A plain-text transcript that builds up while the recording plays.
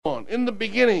1. In the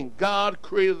beginning, God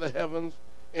created the heavens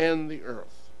and the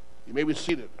earth. You may be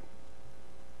seated.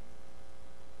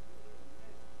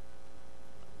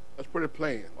 That's pretty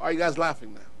plain. Why are you guys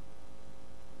laughing now?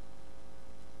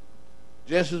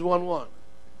 Genesis 1:1.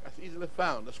 That's easily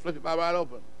found. Let's flip it right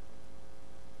open.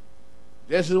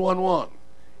 Genesis 1:1.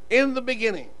 In the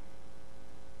beginning,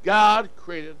 God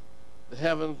created the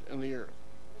heavens and the earth.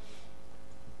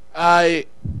 I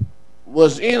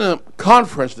was in a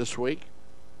conference this week.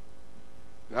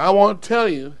 And I want to tell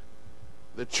you,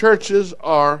 the churches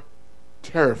are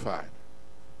terrified.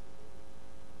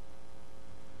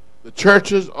 The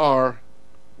churches are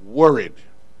worried,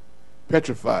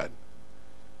 petrified.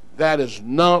 That is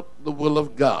not the will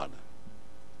of God,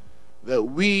 that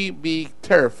we be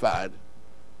terrified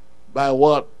by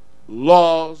what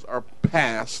laws are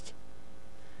passed,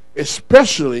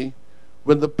 especially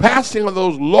when the passing of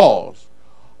those laws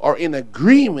are in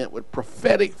agreement with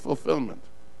prophetic fulfillment.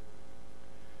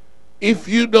 If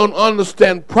you don't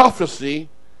understand prophecy,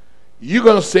 you're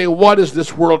going to say, what is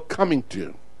this world coming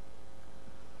to?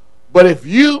 But if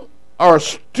you are a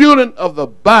student of the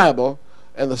Bible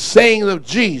and the sayings of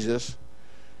Jesus,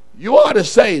 you ought to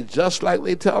say, just like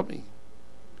they tell me.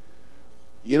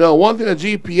 You know, one thing, a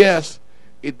GPS,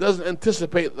 it doesn't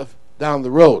anticipate down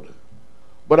the road.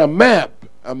 But a map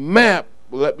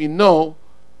will let me know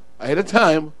ahead of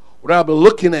time what I'll be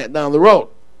looking at down the road.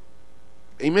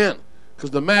 Amen. Because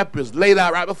the map is laid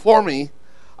out right before me.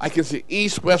 I can see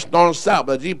east, west, north, and south.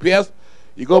 But GPS,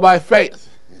 you go by faith.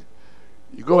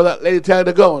 You go where that lady tells you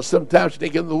to go, and sometimes you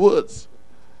think in the woods,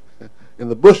 in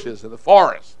the bushes, in the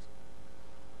forest.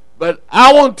 But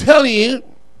I won't tell you,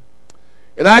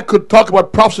 and I could talk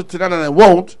about prophecy tonight, and I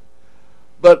won't,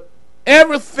 but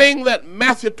everything that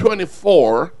Matthew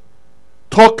 24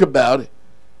 talked about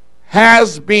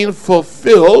has been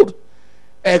fulfilled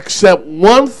except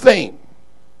one thing.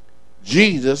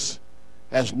 Jesus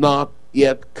has not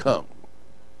yet come.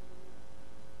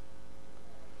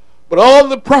 But all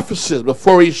the prophecies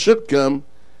before he should come,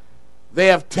 they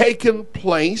have taken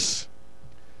place.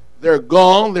 They're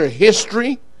gone. They're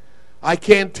history. I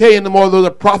can't tell you anymore those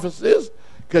are prophecies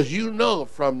because you know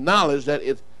from knowledge that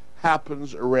it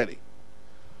happens already.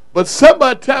 But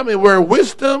somebody tell me where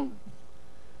wisdom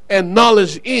and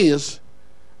knowledge is,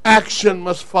 action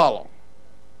must follow.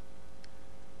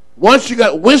 Once you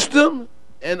got wisdom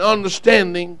and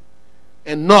understanding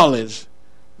and knowledge,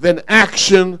 then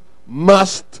action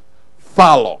must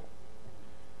follow.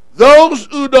 Those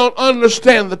who don't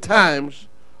understand the times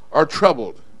are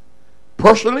troubled.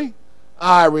 Personally,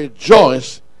 I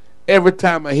rejoice every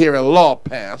time I hear a law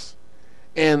pass,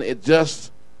 and it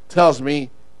just tells me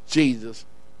Jesus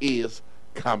is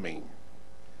coming.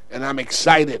 And I'm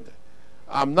excited.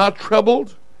 I'm not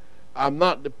troubled. I'm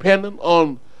not dependent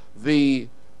on the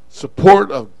support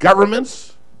of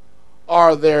governments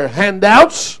or their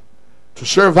handouts to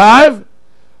survive.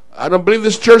 I don't believe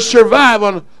this church survived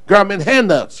on government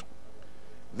handouts.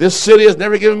 This city has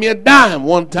never given me a dime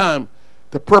one time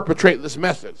to perpetrate this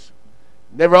message.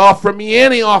 Never offered me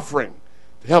any offering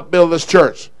to help build this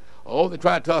church. Oh, they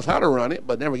try to tell us how to run it,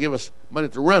 but never give us money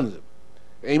to run it.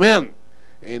 Amen.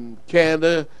 In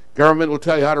Canada, government will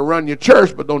tell you how to run your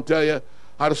church, but don't tell you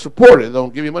how to support it. They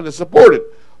don't give you money to support it.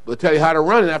 They'll tell you how to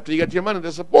run it after you get your money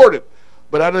to support it.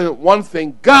 But I know one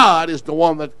thing, God is the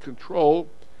one that controls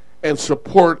and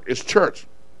support his church.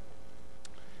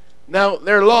 Now,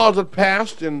 there are laws that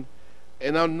passed, and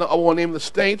I won't name the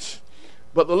states,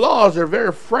 but the laws are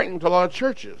very frightening to a lot of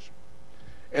churches.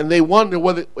 And they wonder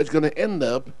whether it's going to end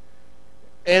up.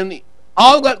 And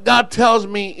all that God tells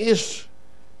me is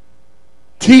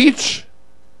teach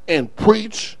and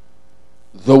preach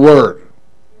the word.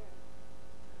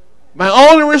 My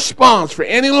only response for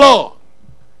any law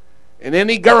and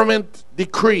any government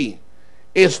decree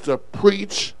is to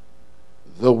preach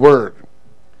the word.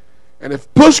 And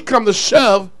if push comes to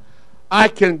shove, I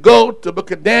can go to the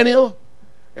book of Daniel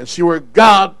and see where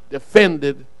God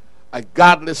defended a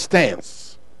godless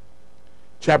stance.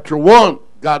 Chapter 1,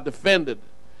 God defended.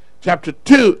 Chapter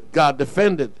 2, God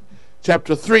defended.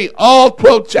 Chapter 3, all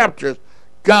 12 chapters,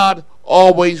 God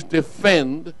always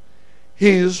defend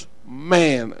his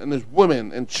man and his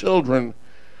women and children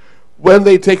when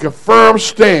they take a firm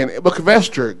stand. In the book of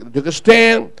Esther, they took a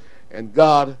stand and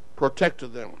God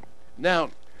protected them.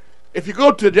 Now, if you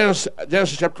go to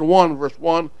Genesis chapter 1, verse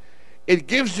 1, it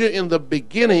gives you in the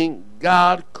beginning,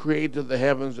 God created the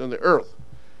heavens and the earth.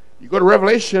 You go to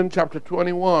Revelation chapter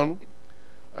 21,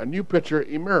 a new picture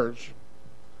emerged,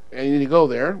 and you need to go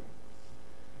there.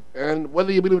 And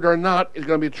whether you believe it or not, it's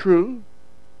going to be true.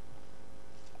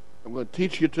 I'm going to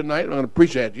teach you tonight. I'm going to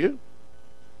preach at you.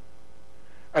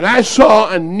 And I saw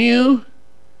a new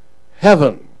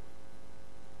heaven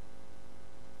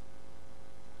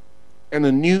and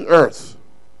a new earth.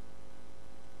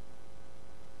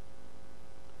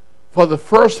 For the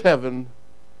first heaven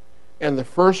and the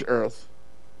first earth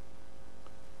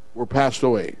were passed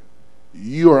away.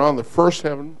 You are on the first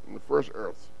heaven and the first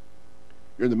earth.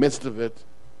 You're in the midst of it,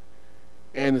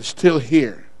 and it's still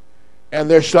here. And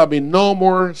there shall be no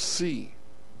more sea.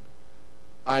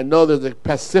 I know there's the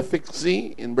Pacific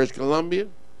Sea in British Columbia,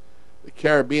 the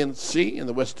Caribbean Sea in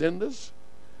the West Indies,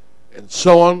 and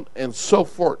so on and so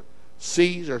forth.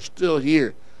 Seas are still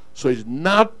here. So he's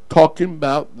not talking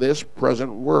about this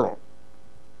present world.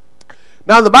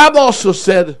 Now the Bible also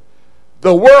said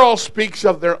the world speaks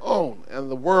of their own, and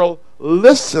the world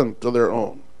listens to their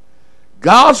own.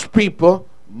 God's people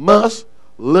must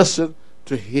listen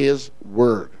to his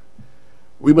word.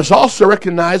 We must also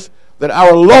recognize that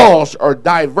our laws are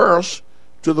diverse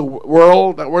to the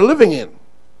world that we're living in.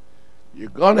 You're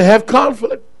going to have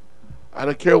conflict. I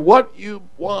don't care what you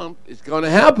want, it's going to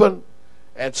happen.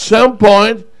 At some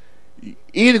point, you're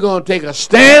either going to take a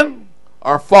stand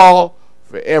or fall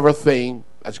for everything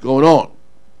that's going on.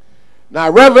 Now,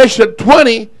 Revelation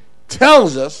 20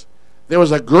 tells us there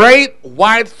was a great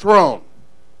white throne,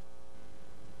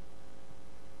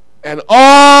 and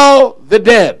all the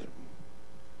dead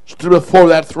stood before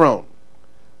that throne.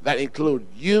 That includes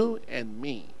you and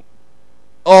me,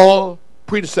 all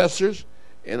predecessors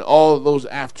and all those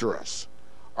after us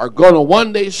are going to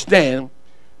one day stand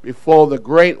before the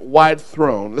great white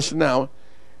throne, listen now,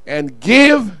 and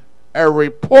give a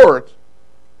report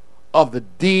of the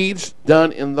deeds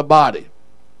done in the body.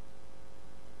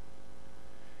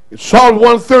 In Psalm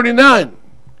 139,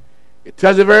 it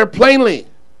tells it very plainly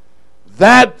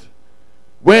that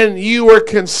when you were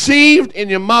conceived in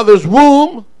your mother's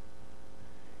womb,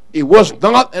 it was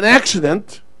not an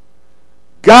accident.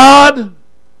 God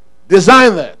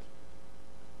designed that.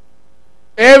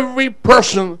 Every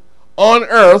person on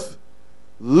earth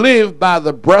lived by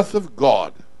the breath of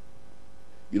God.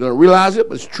 You don't realize it,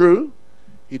 but it's true.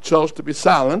 He chose to be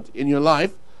silent in your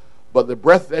life, but the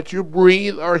breath that you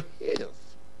breathe are his.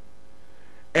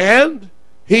 And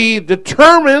he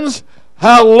determines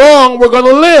how long we're going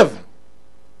to live.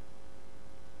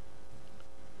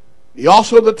 He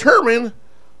also determines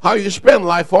how you spend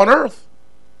life on earth.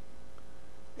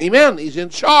 Amen. He's in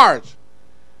charge.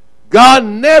 God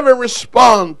never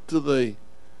responds to the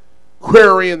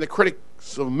query and the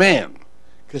critics of man,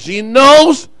 because he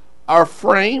knows our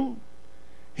frame.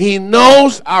 He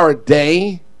knows our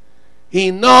day.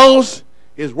 He knows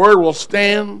his word will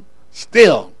stand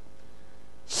still.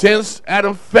 Since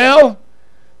Adam fell,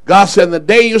 God said, "In the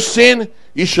day you sin,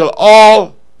 you shall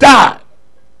all die."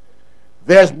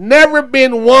 There's never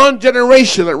been one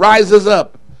generation that rises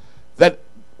up that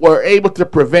were able to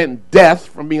prevent death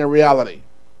from being a reality.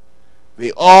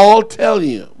 They all tell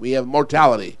you we have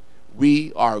mortality.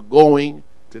 We are going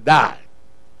to die.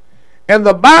 And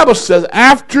the Bible says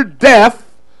after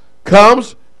death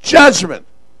comes judgment.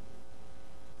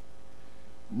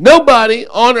 Nobody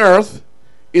on earth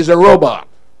is a robot.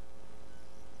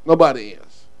 Nobody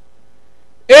is.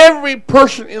 Every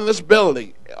person in this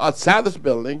building, outside this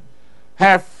building,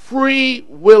 have free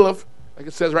will of, like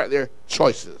it says right there,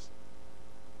 choices.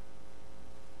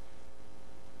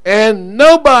 And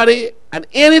nobody at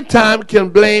any time can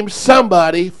blame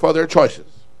somebody for their choices.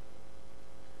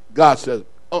 God says,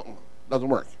 doesn't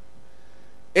work.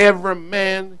 Every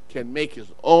man can make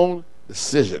his own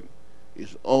decision,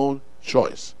 his own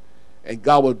choice. And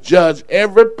God will judge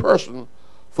every person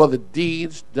for the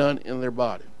deeds done in their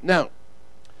body. Now,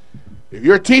 if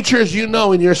you're teachers, you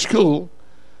know in your school,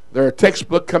 there are a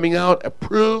textbook coming out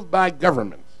approved by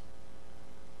governments,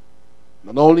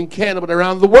 not only in Canada, but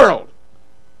around the world.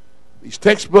 These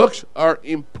textbooks are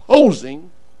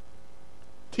imposing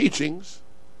teachings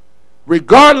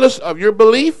regardless of your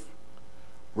belief,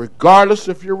 regardless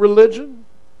of your religion,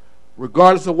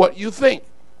 regardless of what you think.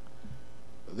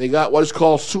 They got what is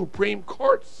called Supreme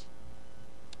Courts.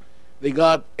 They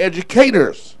got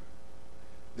educators.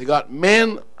 They got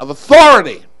men of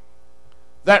authority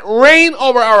that reign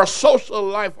over our social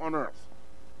life on earth,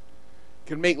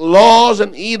 can make laws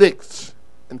and edicts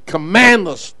and command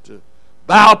us to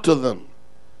bow to them,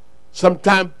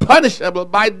 sometimes punishable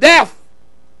by death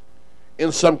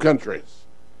in some countries,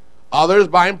 others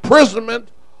by imprisonment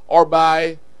or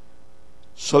by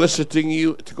soliciting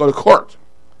you to go to court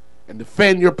and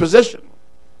defend your position.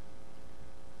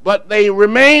 But they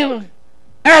remain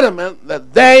adamant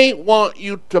that they want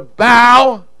you to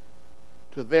bow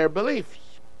to their beliefs.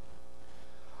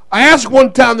 I asked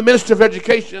one time the Minister of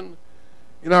Education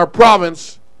in our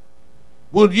province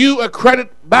Will you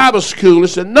accredit Bible school? He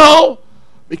said, no,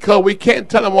 because we can't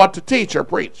tell them what to teach or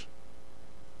preach.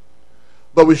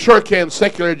 But we sure can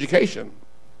secular education.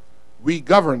 We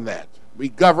govern that. We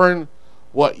govern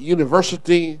what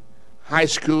university, high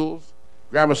schools,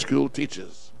 grammar school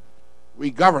teaches. We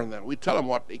govern them. We tell them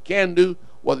what they can do,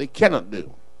 what they cannot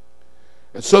do.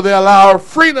 And so they allow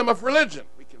freedom of religion.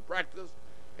 We can practice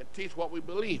and teach what we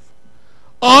believe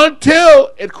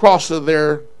until it crosses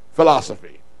their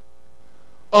philosophy,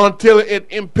 until it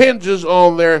impinges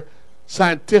on their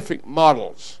scientific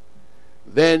models.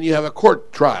 Then you have a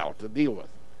court trial to deal with.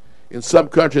 In some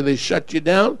countries they shut you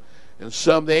down, and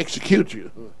some they execute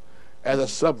you as a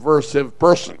subversive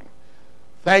person.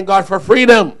 Thank God for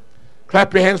freedom.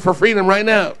 Clap your hands for freedom right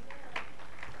now.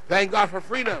 Thank God for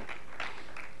freedom.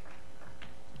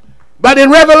 But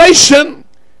in Revelation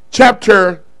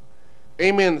chapter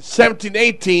 17,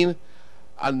 18,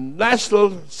 a nice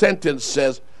little sentence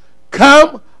says,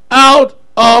 come out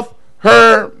of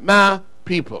her, my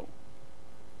people.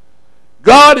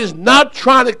 God is not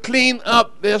trying to clean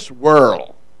up this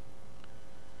world.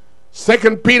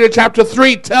 2 Peter chapter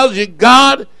 3 tells you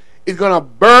God is going to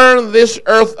burn this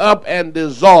earth up and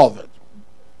dissolve it.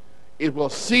 It will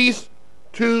cease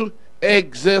to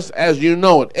exist as you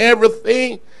know it.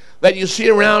 Everything that you see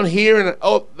around here and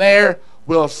out there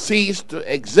will cease to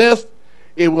exist.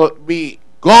 It will be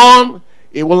gone.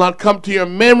 It will not come to your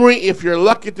memory. If you're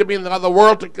lucky to be in the other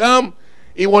world to come,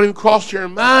 it won't even cross your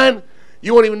mind.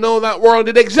 You won't even know that world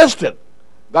it existed.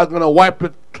 God's going to wipe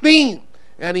it clean.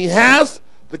 And He has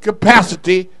the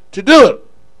capacity to do it.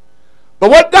 But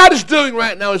what God is doing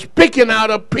right now is picking out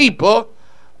a people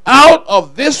out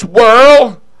of this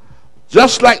world,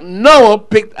 just like Noah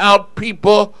picked out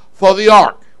people for the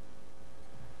ark.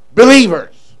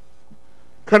 Believers,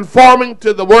 conforming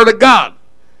to the Word of God.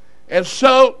 And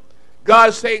so, God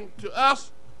is saying to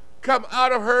us, come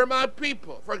out of her, my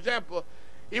people. For example,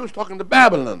 He was talking to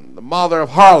Babylon, the mother of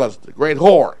harlots, the great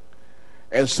whore,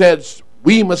 and said,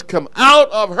 we must come out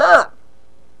of her.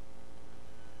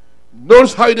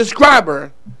 Notice how He described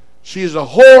her. She's a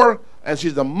whore, and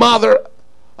she's the mother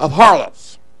of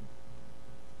harlots.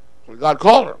 That's what God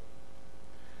called her.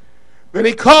 Then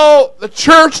He called the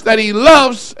church that He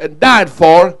loves and died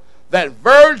for, that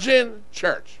virgin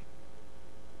church.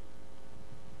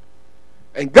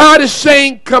 And God is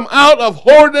saying, come out of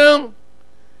whoredom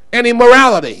and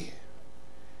immorality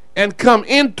and come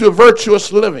into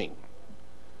virtuous living.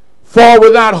 For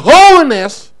without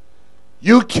holiness,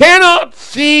 you cannot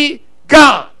see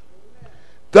God.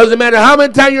 Doesn't matter how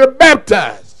many times you're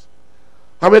baptized,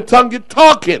 how many times you're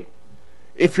talking.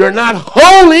 If you're not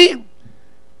holy,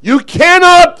 you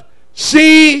cannot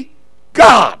see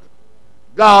God.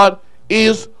 God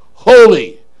is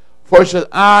holy. For He says,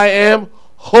 I am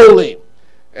holy.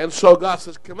 And so God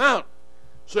says, come out.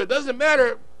 So it doesn't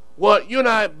matter what you and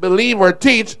I believe or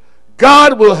teach.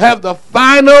 God will have the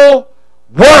final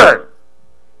word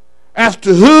as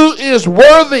to who is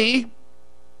worthy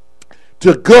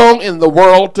to go in the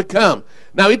world to come.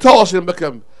 Now He told us in the book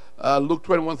of Luke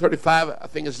 21:35, I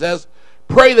think it says,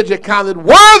 pray that you're counted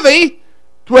worthy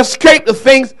to escape the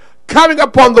things coming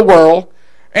upon the world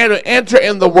and to enter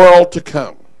in the world to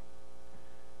come.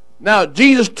 Now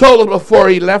Jesus told us before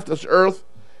He left this earth,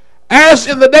 as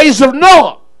in the days of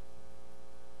Noah,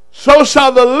 so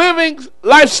shall the living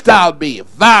lifestyle be.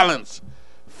 Violence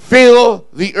fill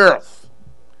the earth.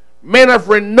 Men of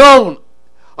renown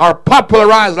are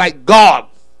popularized like gods.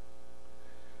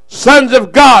 Sons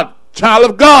of God, child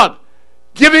of God,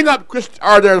 giving up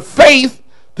their faith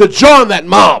to join that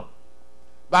mob.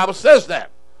 The Bible says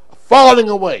that. Falling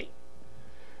away.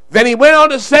 Then He went on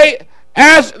to say,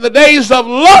 as in the days of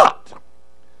Lot,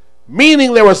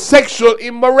 meaning there was sexual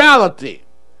immorality.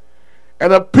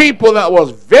 And a people that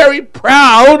was very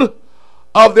proud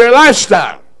of their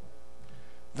lifestyle.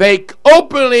 They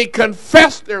openly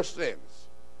confessed their sins.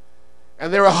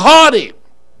 And they were haughty.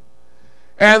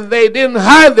 And they didn't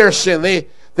hide their sin.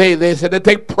 They said they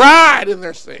take pride in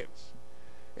their sins.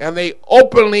 And they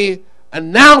openly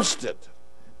announced it.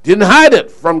 Didn't hide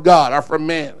it from God or from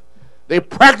man. They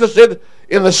practiced it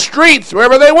in the streets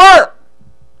wherever they were.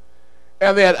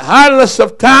 And they had idleness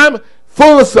of time,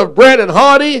 fullness of bread and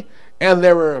haughty, and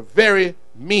they were very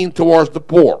mean towards the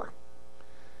poor.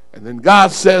 And then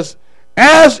God says,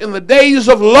 as in the days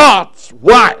of Lot's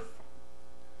wife,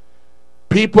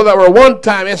 people that were one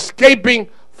time escaping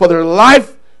for their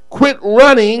life, quit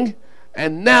running,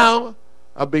 and now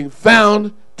are being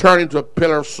found turned into a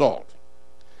pillar of salt.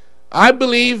 I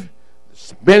believe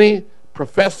many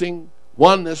professing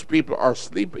oneness people are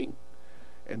sleeping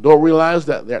and don't realize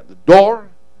that they're at the door,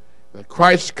 that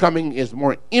Christ's coming is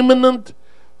more imminent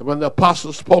when the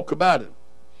apostles spoke about it.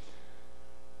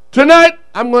 Tonight,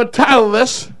 I'm going to title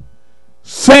this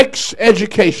Sex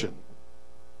Education.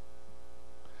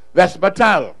 That's my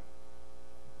title.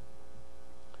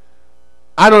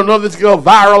 I don't know if this will go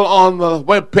viral on the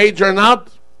web page or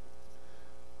not.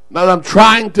 Now I'm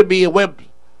trying to be a web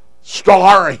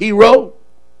star, a hero.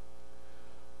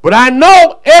 But I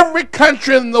know every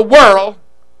country in the world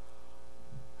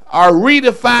are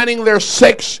redefining their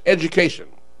sex education.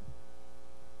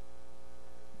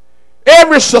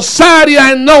 Every society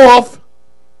I know of,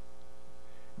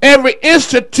 every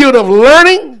institute of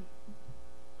learning,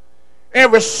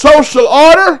 every social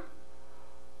order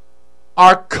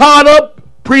are caught up,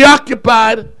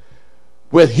 preoccupied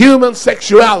with human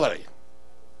sexuality.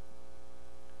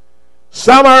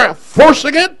 Some are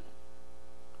forcing it,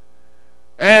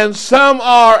 and some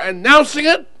are announcing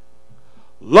it.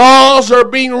 Laws are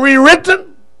being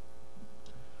rewritten.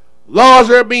 Laws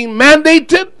are being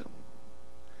mandated.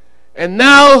 And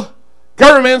now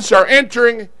governments are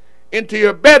entering into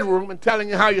your bedroom and telling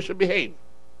you how you should behave.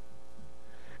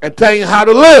 And telling you how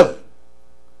to live.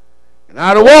 And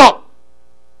how to walk.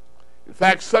 In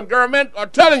fact, some governments are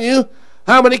telling you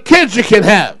how many kids you can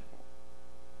have.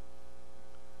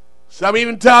 Some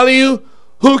even tell you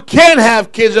who can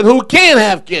have kids and who can't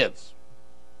have kids.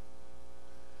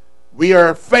 We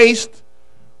are faced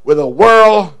with a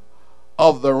world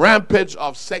of the rampage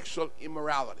of sexual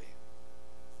immorality.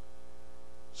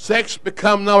 Sex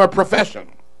become now a profession,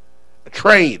 a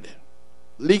trade,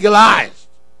 legalized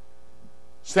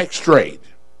sex trade.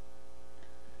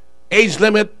 Age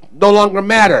limit no longer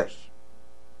matters.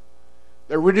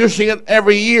 They're reducing it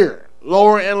every year,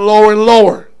 lower and lower and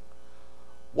lower.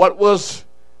 What was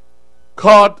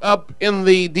caught up in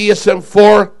the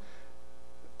DSM-4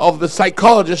 of the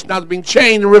psychologist now is being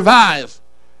changed and revised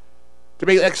to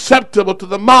be acceptable to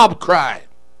the mob cry.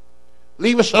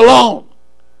 Leave us alone.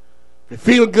 If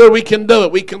we feel good, we can do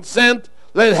it. We consent,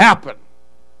 let it happen.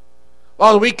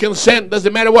 While we consent,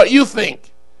 doesn't matter what you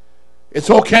think. It's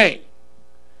okay.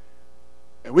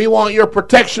 And we want your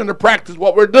protection to practice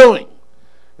what we're doing.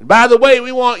 And by the way,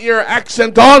 we want your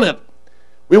accent on it.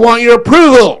 We want your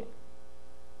approval.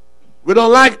 We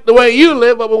don't like the way you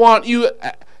live, but we want you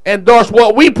to endorse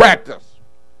what we practice.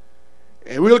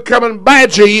 And we'll come and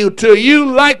badger you till you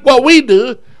like what we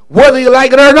do, whether you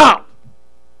like it or not.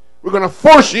 We're going to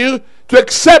force you to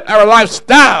accept our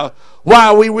lifestyle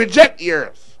while we reject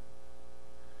yours.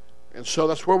 And so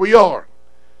that's where we are.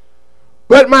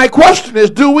 But my question is,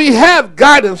 do we have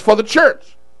guidance for the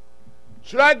church?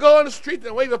 Should I go on the street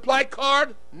and wave a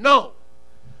placard? No.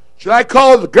 Should I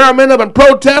call the government up and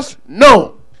protest?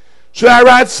 No. Should I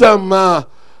write some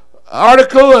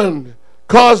article and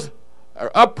cause an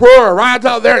uproar or riot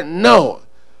out there? No.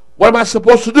 What am I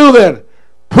supposed to do then?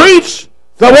 Preach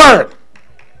the word.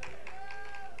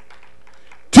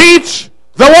 Teach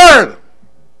the word.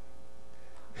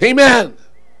 Amen.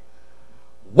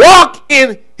 Walk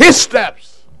in his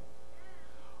steps.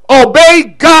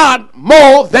 Obey God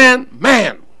more than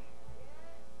man.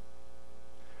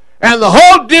 And the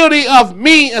whole duty of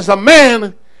me as a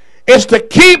man is to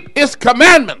keep his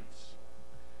commandments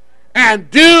and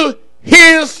do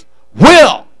his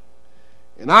will.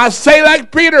 And I say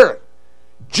like Peter,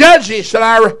 judge ye, shall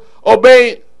I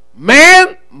obey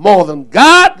man more than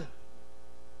God?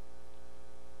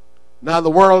 Now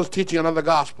the world is teaching another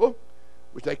gospel,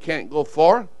 which I can't go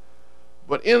for.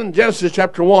 But in Genesis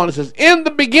chapter 1, it says, in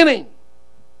the beginning,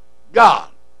 God.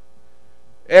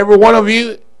 Every one of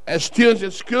you as students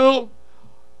in school,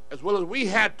 as well as we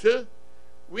had to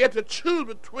choose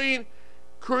between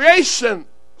creation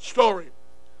story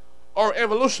or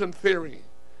evolution theory.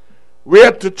 We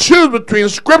had to choose between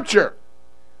scripture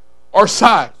or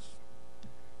science.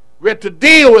 We had to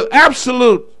deal with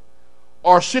absolute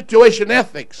or situation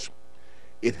ethics.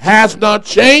 It has not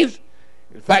changed.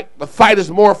 In fact, the fight is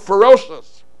more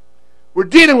ferocious. We're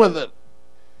dealing with it.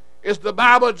 Is the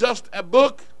Bible just a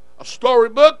book, a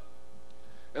storybook?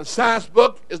 And science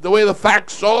book is the way the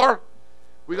facts are?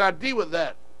 We got to deal with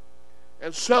that.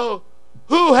 And so,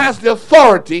 who has the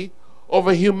authority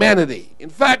over humanity? In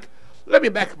fact, let me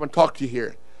back up and talk to you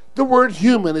here. The word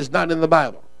human is not in the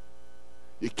Bible.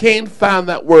 You can't find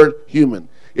that word human.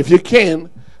 If you can,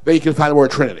 then you can find the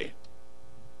word Trinity.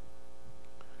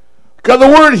 Because the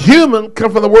word human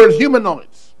comes from the word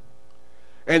humanoids.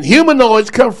 And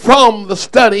humanoids come from the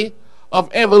study of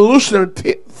evolutionary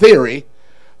theory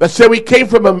that said we came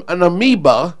from an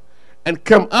amoeba and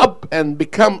come up and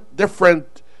become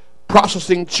different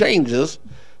processing changes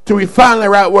till we finally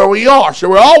are right where we are. So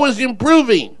we're always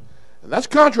improving. And that's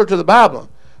contrary to the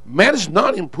Bible. Man is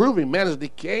not improving. Man is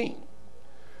decaying.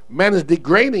 Man is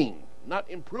degrading. not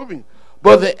improving.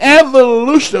 But the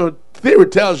evolutionary theory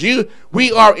tells you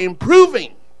we are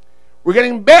improving. We're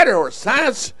getting better. Or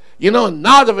science,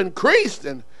 knowledge have increased.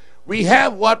 And we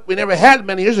have what we never had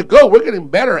many years ago. We're getting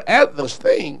better at this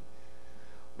thing.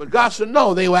 But God said,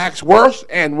 no, they wax worse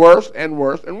and worse and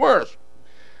worse and worse.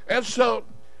 And so,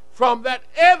 from that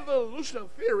evolutionary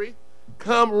theory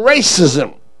come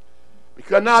racism.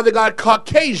 Because now they got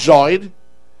Caucasoid,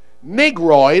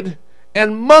 Negroid,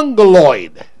 and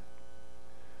Mongoloid.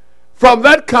 From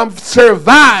that comes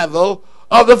survival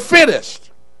of the fittest.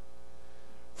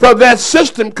 From that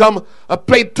system comes a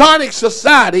Platonic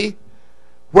society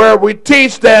where we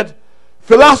teach that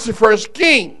philosopher is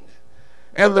king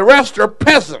and the rest are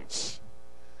peasants.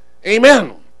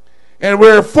 Amen. And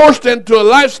we're forced into a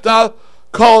lifestyle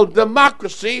called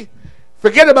democracy.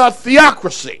 Forget about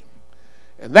theocracy.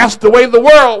 And that's the way the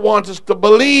world wants us to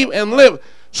believe and live.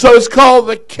 So it's called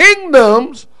the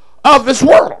kingdoms of this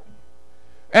world.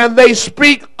 And they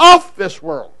speak of this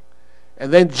world.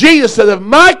 And then Jesus said, if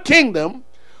my kingdom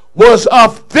was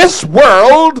of this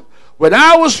world, when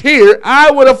I was here,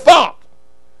 I would have thought.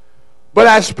 But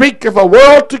I speak of a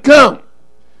world to come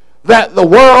that the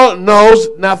world knows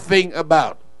nothing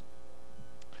about.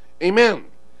 Amen.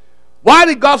 Why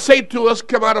did God say to us,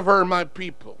 come out of her, my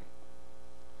people?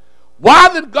 Why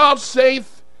did God say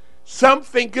some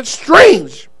think it's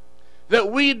strange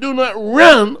that we do not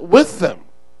run with them?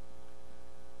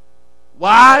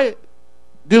 Why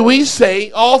do we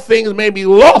say all things may be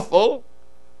lawful,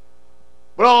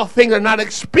 but all things are not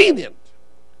expedient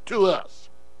to us?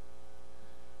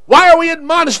 Why are we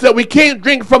admonished that we can't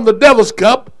drink from the devil's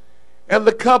cup and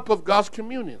the cup of God's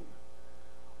communion?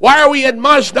 Why are we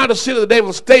admonished not to sit at the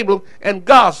devil's table and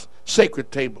God's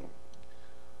sacred table?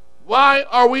 Why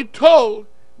are we told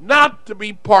not to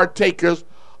be partakers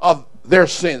of their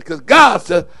sins? Because God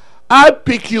says, I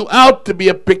pick you out to be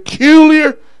a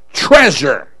peculiar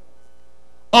treasure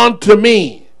unto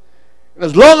me. And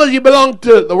as long as you belong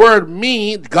to the word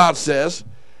me, God says,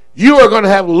 you are going to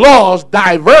have laws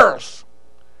diverse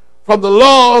from the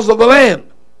laws of the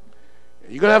land.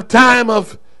 You're going to have time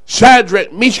of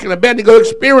Shadrach, Meshach, and Abednego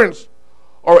experience,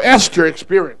 or Esther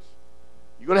experience.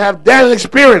 You're going to have Daniel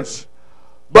experience.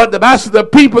 But the Bible says the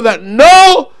people that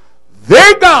know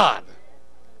their God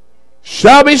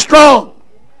shall be strong.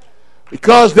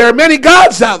 Because there are many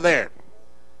gods out there.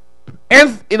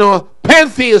 And,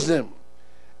 pantheism,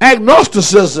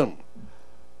 agnosticism,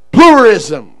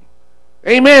 pluralism,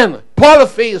 amen,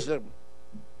 polytheism,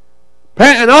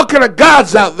 and all kind of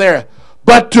gods out there.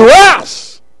 But to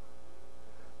us,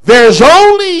 there's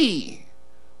only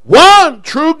one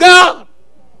true God.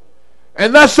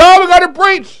 And that's all we got to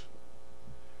preach.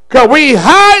 Because we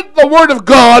hide the word of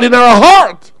God in our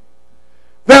heart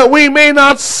that we may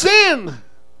not sin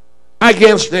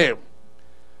against him.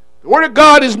 The word of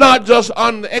God is not just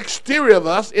on the exterior of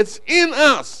us, it's in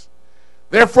us.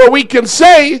 Therefore we can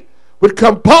say with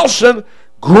compulsion,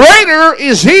 greater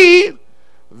is he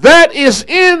that is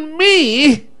in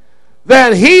me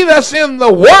than he that's in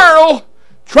the world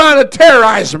trying to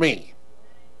terrorize me.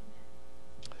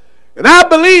 And I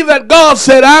believe that God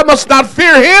said, I must not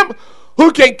fear him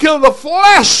who can kill the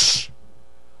flesh,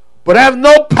 but have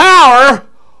no power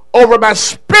over my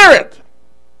spirit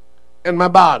and my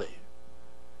body.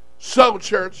 So,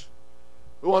 church,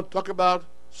 we want to talk about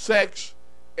sex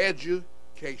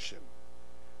education.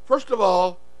 First of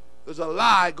all, there's a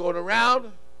lie going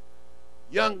around.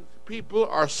 Young people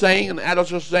are saying, and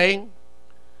adults are saying,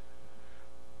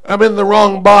 I'm in the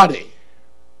wrong body.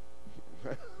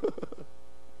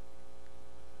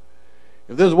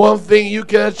 If there's one thing you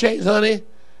cannot change, honey,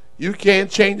 you can't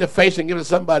change the face and give it to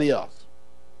somebody else.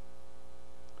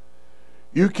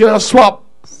 You cannot swap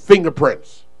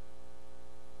fingerprints.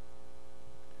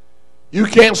 You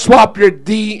can't swap your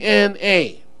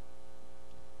DNA.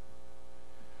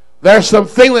 There's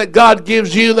something that God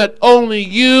gives you that only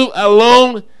you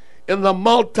alone in the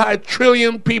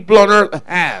multi-trillion people on earth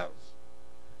has.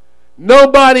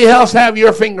 Nobody else have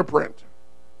your fingerprint,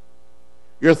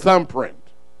 your thumbprint.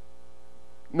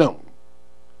 No.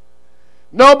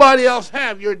 Nobody else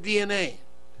have your DNA.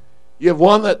 You have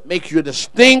one that makes you a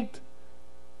distinct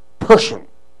person.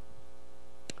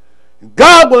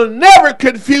 God will never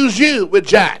confuse you with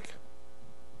Jack.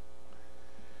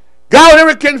 God will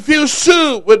never confuse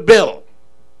Sue with Bill.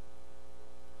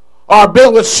 Or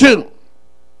Bill with Sue.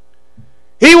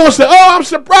 He won't say, oh, I'm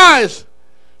surprised.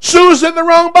 Sue's in the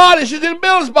wrong body. She's in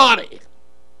Bill's body.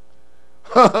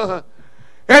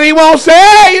 And he won't say,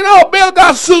 hey, Bill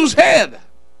got Sue's head.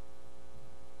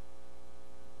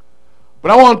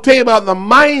 But I want to tell you about the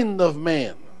mind of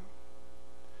man.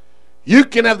 You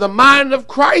can have the mind of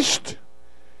Christ.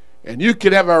 And you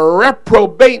can have a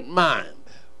reprobate mind.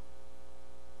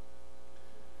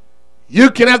 You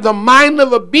can have the mind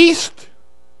of a beast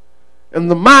and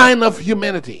the mind of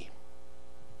humanity.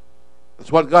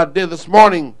 That's what God did this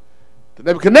morning to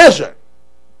Nebuchadnezzar.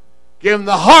 Gave him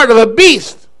the heart of a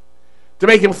beast to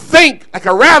make him think like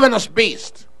a ravenous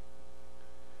beast.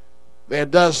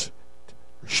 That does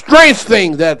strange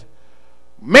things that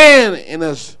man in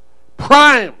his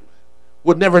prime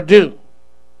would never do.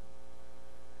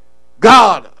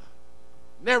 God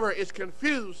never is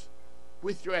confused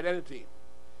with your identity.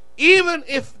 Even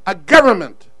if a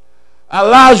government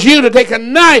allows you to take a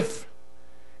knife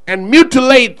and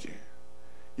mutilate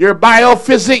your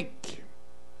biophysique,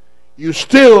 you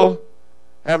still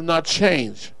have not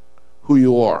changed who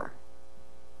you are.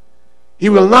 He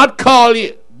will not call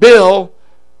you Bill,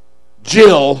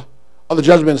 Jill of the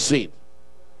judgment seat.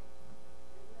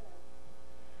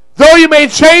 Though you may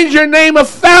change your name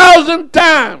 1,000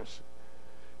 times,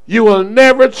 you will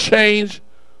never change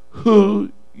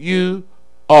who you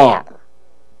are.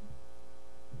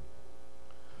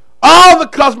 All the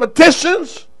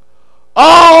cosmeticians,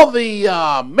 all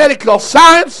the medical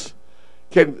science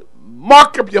can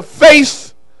mark up your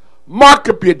face, mark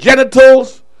up your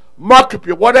genitals, mark up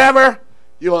your whatever.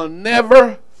 You will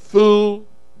never fool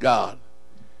God.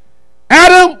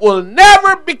 Adam will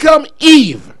never become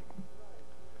Eve.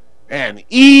 And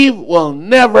Eve will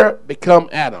never become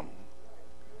Adam.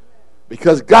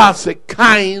 Because God said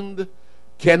kind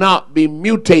cannot be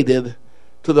mutated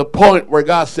to the point where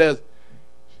God says,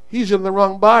 he's in the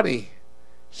wrong body.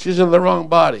 She's in the wrong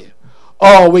body.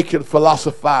 Oh, we can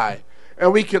philosophize.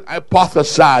 And we can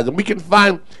hypothesize. And we can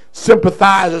find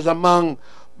sympathizers among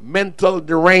mental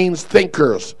deranged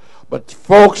thinkers. But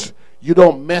folks, you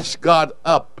don't mess God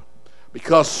up.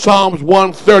 Because Psalms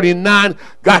 139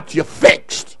 got you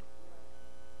fixed.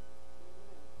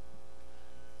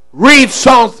 Read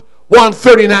Psalms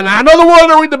 139. I know the world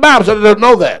don't read the Bible, so they don't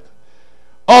know that.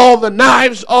 All the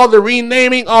knives, all the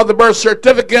renaming, all the birth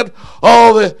certificate,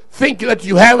 all the thinking that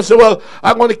you have. And say, well,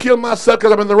 I'm going to kill myself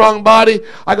because I'm in the wrong body.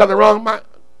 I got the wrong mind.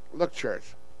 Look, church.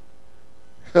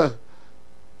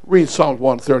 Read Psalms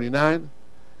 139,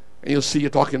 and you'll see you're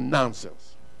talking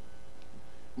nonsense.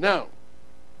 Now,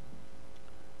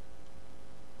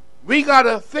 we got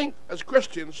to think as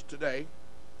Christians today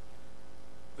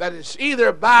that it's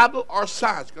either Bible or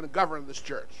science going to govern this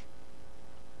church.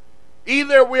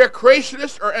 Either we're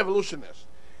creationists or evolutionists.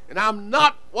 And I'm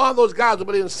not one of those guys who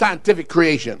believe in scientific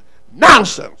creation.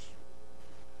 Nonsense.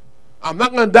 I'm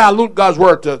not going to dilute God's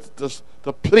word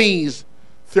to please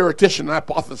theoretician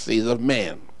hypotheses of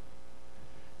man.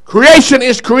 Creation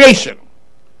is creation.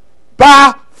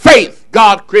 By faith,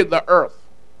 God created the earth.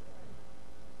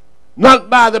 Not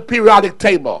by the periodic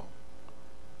table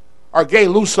or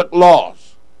Gay-Lussac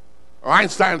laws or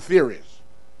Einstein theories.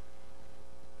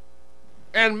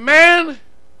 And man,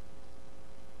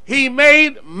 he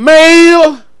made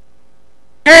male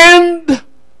and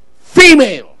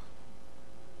female.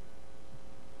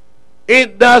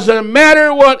 It doesn't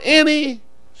matter what any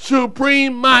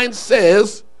supreme mind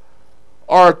says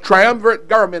or triumvirate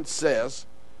government says,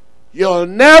 you'll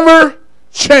never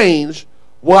change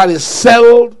what is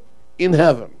settled in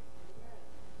heaven.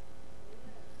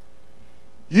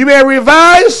 You may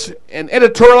revise and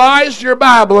editorialize your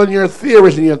Bible and your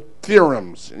theories and your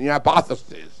theorems and your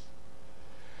hypotheses.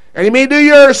 And you may do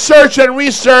your search and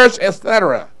research,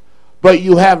 etc. But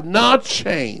you have not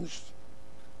changed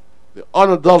the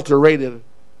unadulterated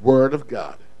Word of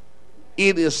God.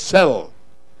 It is settled.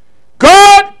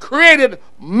 God created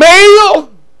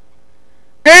male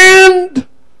and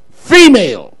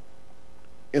female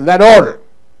in that order.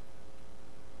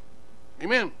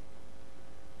 Amen.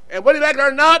 And whether you like it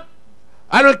or not,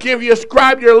 I don't care if you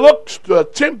ascribe your looks to a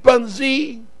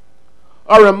chimpanzee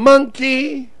or a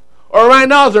monkey or a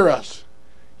rhinoceros.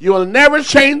 You will never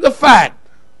change the fact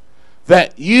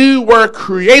that you were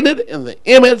created in the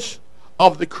image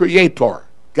of the Creator,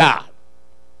 God.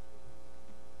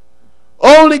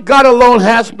 Only God alone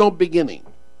has no beginning.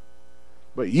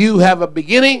 But you have a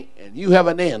beginning and you have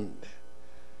an end.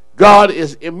 God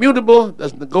is immutable,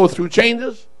 doesn't go through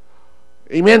changes.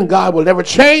 Amen. God will never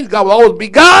change. God will always be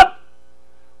God.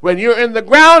 When you're in the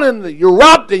ground and you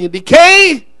rot and you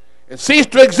decay and cease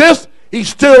to exist, He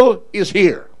still is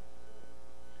here.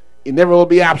 He never will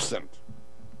be absent.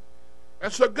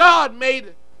 And so God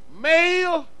made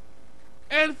male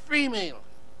and female.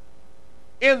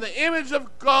 In the image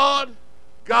of God,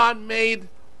 God made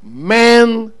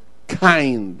mankind.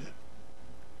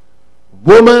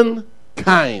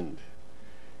 Womankind.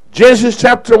 Genesis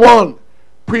chapter 1.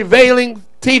 Prevailing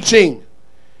teaching.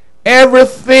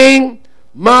 Everything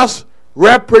must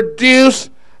reproduce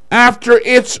after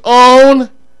its own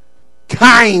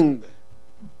kind.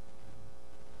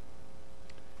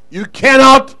 You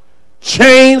cannot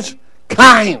change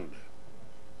kind.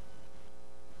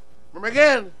 Remember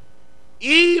again,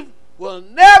 Eve will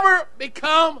never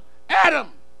become Adam.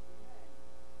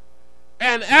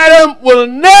 And Adam will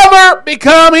never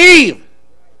become Eve.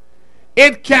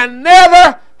 It can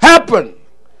never happen.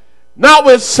 Not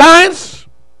with science,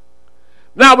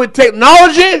 not with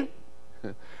technology,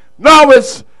 not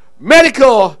with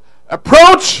medical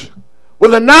approach,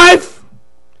 with a knife.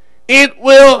 It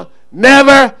will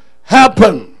never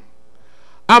happen.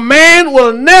 A man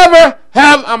will never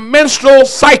have a menstrual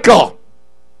cycle.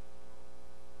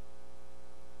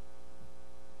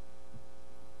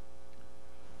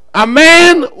 A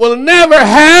man will never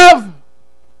have,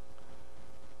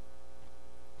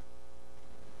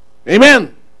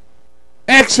 amen,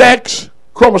 XX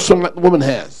chromosome like the woman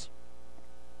has.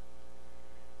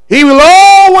 He will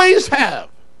always have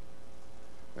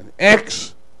an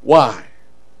XY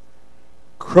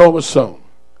chromosome.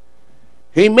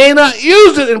 He may not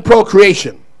use it in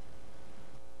procreation,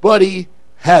 but he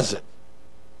has it.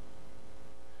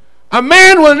 A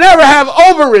man will never have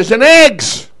ovaries and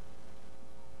eggs,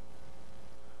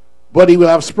 but he will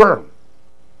have sperm.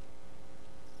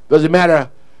 Doesn't matter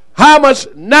how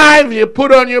much knives you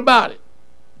put on your body.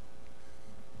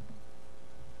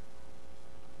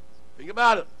 Think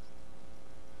about it.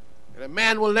 And a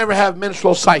man will never have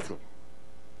menstrual cycle.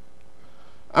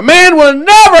 A man will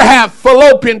never have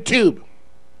fallopian tube.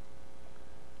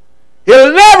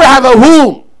 He'll never have a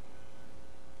womb.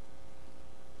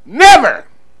 Never.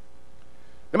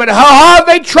 No matter how hard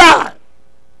they try.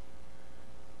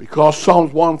 Because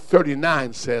Psalms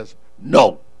 139 says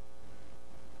no.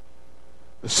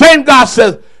 The same God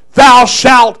says, thou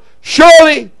shalt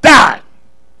surely die.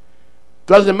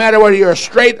 Doesn't matter whether you're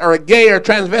straight or a gay or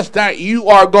transvestite, you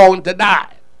are going to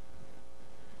die.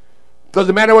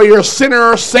 Doesn't matter whether you're a sinner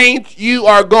or a saint, you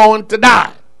are going to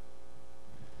die.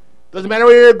 Doesn't matter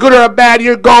whether you're good or bad,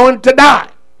 you're going to die.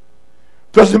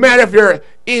 Doesn't matter if you're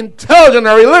intelligent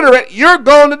or illiterate, you're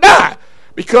going to die.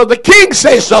 Because the king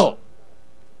says so.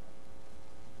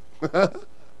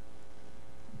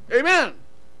 Amen.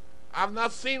 I've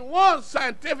not seen one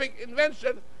scientific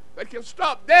invention that can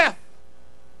stop death.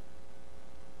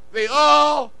 They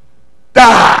all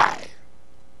die.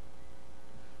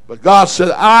 But God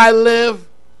said, I live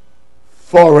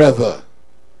forever.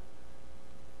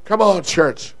 Come on,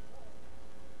 church.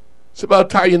 It's about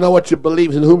time you know what you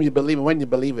believe and whom you believe and when you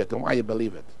believe it and why you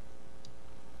believe it.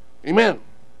 Amen.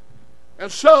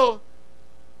 And so,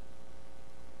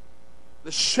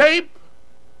 the shape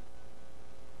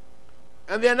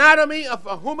and the anatomy of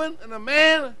a woman and a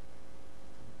man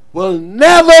will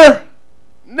never,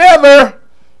 never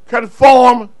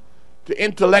conform to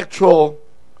intellectual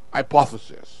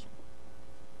hypothesis.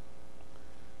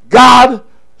 God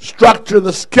structured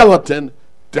the skeleton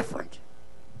different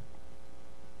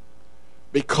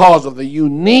because of the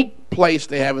unique place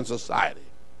they have in society.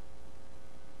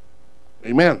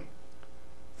 Amen.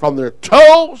 From their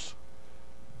toes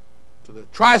to their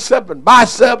tricep and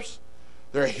biceps,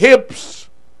 their hips,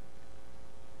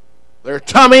 their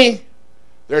tummy,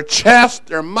 their chest,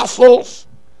 their muscles,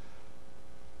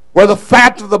 where the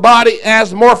fat of the body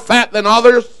has more fat than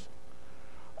others,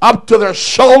 up to their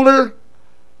shoulder,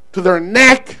 to their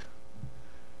neck,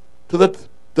 to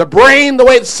the brain, the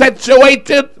way it's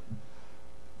situated,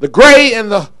 the gray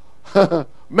and the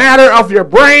matter of your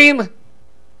brain,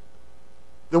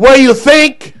 the way you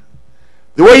think,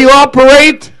 the way you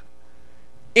operate,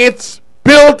 it's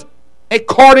built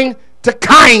according to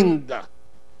kind.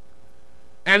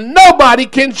 And nobody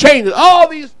can change it. All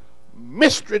these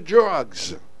mystery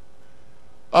drugs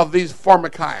of these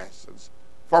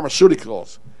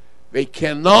pharmaceuticals, they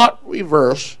cannot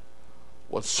reverse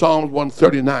what Psalms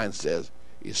 139 says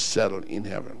is settled in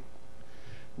heaven.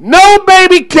 No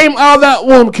baby came out of that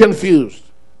womb confused.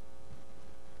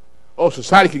 Oh,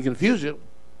 society can confuse you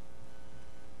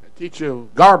and teach you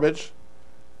garbage,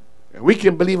 and we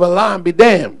can believe a lie and be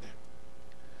damned.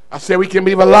 I say we can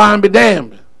believe a lie and be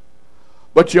damned.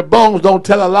 But your bones don't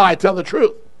tell a lie, tell the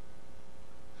truth.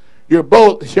 Your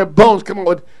bones come up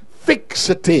with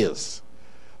fixities.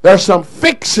 There are some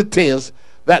fixities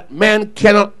that man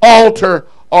cannot alter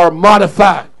or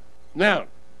modify. Now,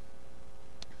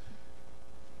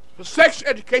 for sex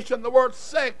education, the word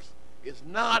sex is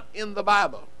not in the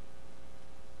Bible.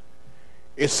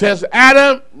 It says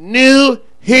Adam knew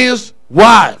his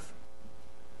wife.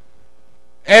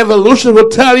 Evolution will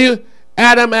tell you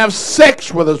Adam have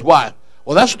sex with his wife.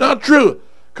 Well, that's not true.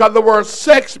 Because the word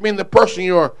sex means the person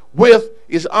you're with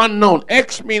is unknown.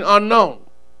 X means unknown.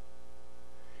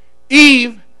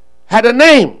 Eve had a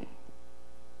name.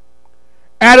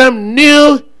 Adam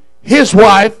knew his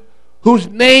wife, whose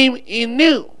name he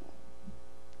knew.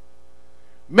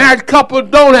 Married couple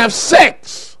don't have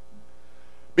sex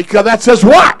because that's his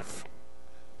wife.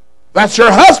 That's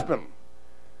her husband.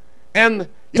 And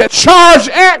you charge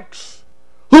X.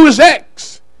 Who is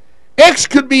X? X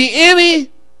could be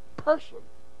any person.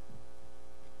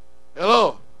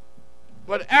 Hello.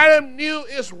 But Adam knew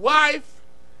his wife,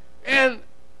 and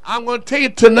I'm going to tell you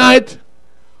tonight,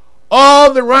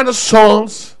 all the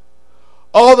Renaissance,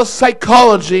 all the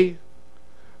psychology,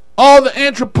 all the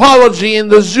anthropology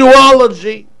and the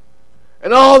zoology,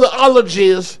 and all the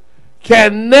ologies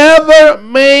can never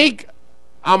make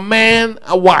a man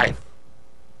a wife.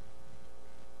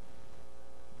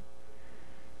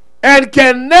 And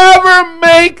can never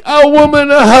make a woman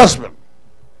a husband.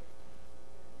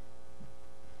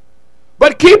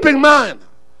 But keep in mind,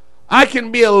 I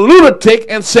can be a lunatic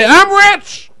and say, I'm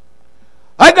rich.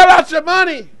 I got lots of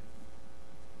money.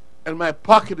 And my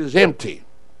pocket is empty.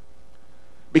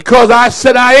 Because I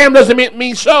said I am doesn't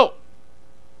mean so.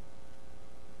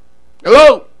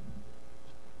 Hello?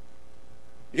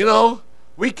 You know,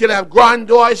 we can have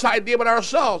grandiose idea about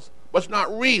ourselves, but it's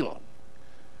not real.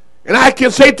 And I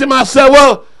can say to myself,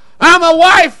 well, I'm a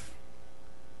wife.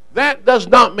 That does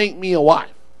not make me a wife.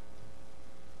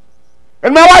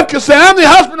 And my wife can say, I'm the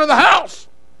husband of the house.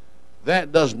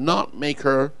 That does not make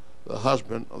her the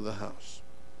husband of the house.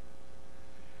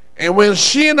 And when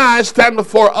she and I stand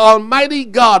before Almighty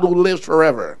God who lives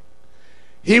forever,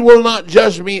 He will not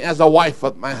judge me as a wife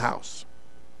of my house.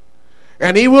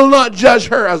 And He will not judge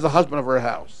her as the husband of her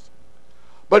house.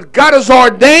 But God has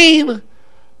ordained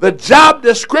the job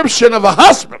description of a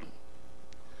husband.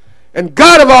 And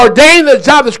God has ordained the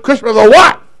job description of a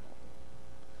wife.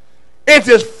 It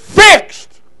is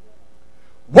fixed.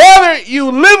 Whether you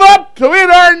live up to it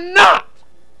or not.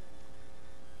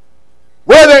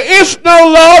 Where there is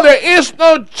no law, there is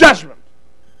no judgment.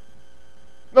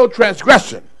 No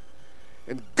transgression.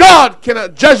 And God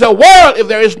cannot judge the world if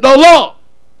there is no law.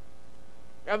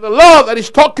 And the law that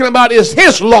He's talking about is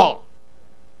His law.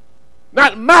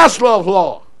 Not Maslow's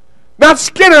law. Not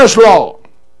Skinner's law.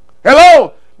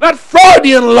 Hello? Not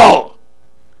Freudian law.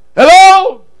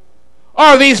 Hello?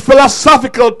 Or these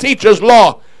philosophical teachers'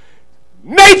 law.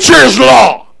 Nature's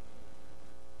law.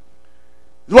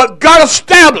 What God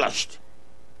established.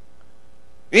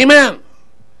 Amen.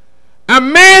 A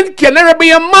man can never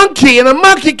be a monkey, and a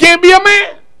monkey can't be a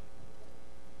man.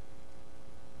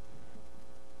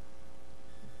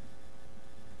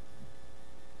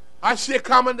 I see a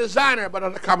common designer, but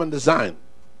not a common design.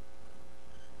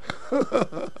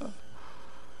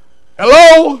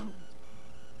 Hello?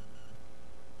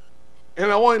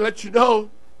 And I want to let you know,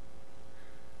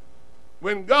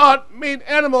 when God made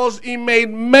animals, He made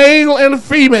male and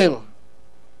female.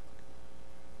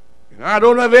 And I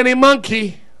don't have any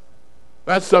monkey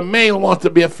that's a male wants to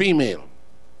be a female.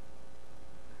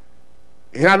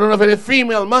 And I don't know if any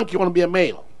female monkey want to be a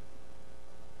male.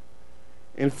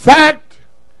 In fact,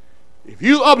 if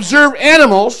you observe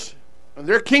animals in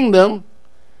their kingdom,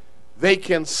 they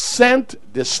can scent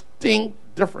distinct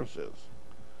differences.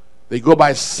 They go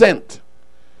by scent.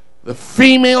 The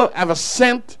female have a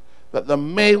scent that the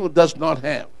male does not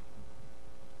have.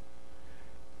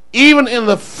 Even in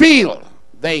the field,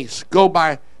 they go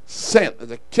by scent.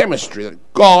 There's a chemistry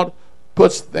that God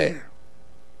puts there.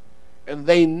 And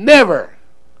they never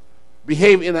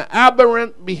behave in an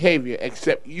aberrant behavior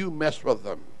except you mess with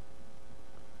them.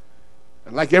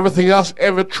 And like everything else,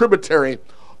 every tributary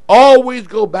always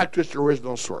go back to its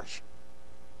original source.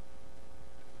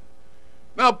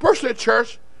 Now, personally,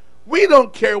 church, we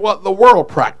don't care what the world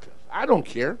practices. I don't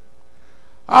care.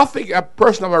 I think a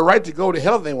person has a right to go to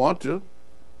hell if they want to.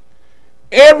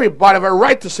 Everybody has a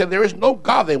right to say there is no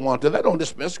God they want to. They don't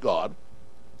dismiss God.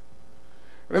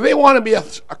 And if they want to be a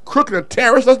crook and a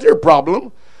terrorist, that's their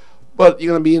problem. But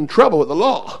you're going to be in trouble with the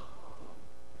law.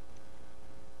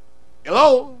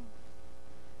 Hello?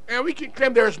 And we can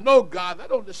claim there is no God. That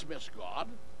don't dismiss God.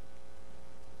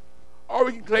 Or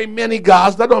we can claim many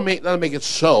gods. That don't make it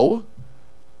so.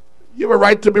 You have a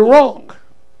right to be wrong.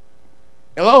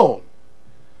 Hello?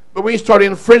 But when you start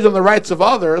infringing on the rights of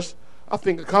others, I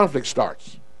think a conflict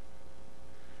starts.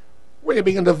 When you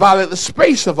begin to violate the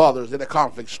space of others, then a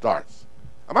conflict starts.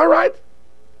 Am I right?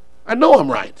 I know I'm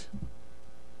right.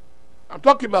 I'm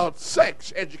talking about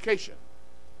sex education.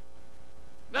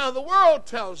 Now, the world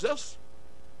tells us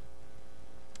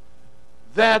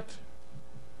that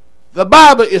the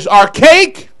Bible is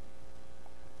archaic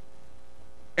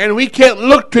and we can't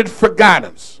look to it for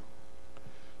guidance.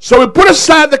 So we put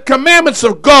aside the commandments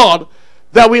of God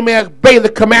that we may obey the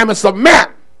commandments of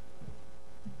man.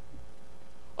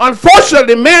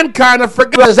 Unfortunately, mankind have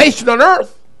forgotten civilization on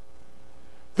earth.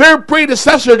 Their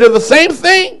predecessors did the same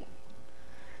thing.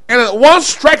 And at one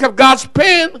strike of God's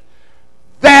pen,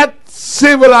 that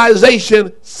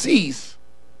civilization ceased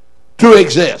to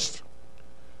exist.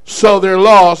 So they're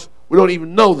lost. We don't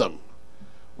even know them.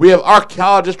 We have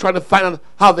archaeologists trying to find out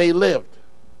how they lived.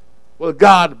 Well,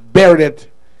 God buried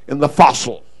it in the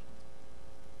fossils.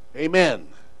 Amen.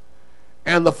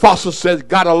 And the fossil says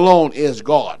God alone is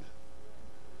God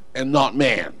and not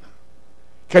man.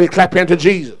 Can you clap hand to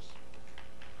Jesus?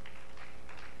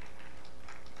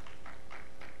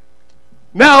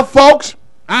 Now, folks,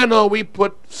 I know we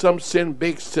put some sin,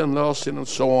 big sin, little sin, and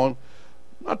so on,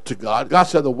 not to God. God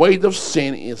said the weight of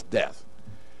sin is death.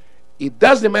 It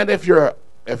doesn't matter if you're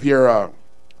an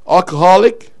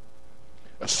alcoholic,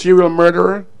 a serial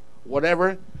murderer,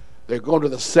 whatever. They're going to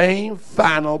the same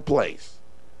final place.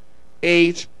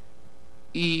 H-E-L-L.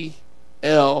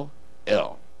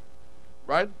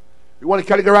 Right? You want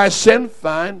to categorize sin?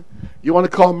 Fine. You want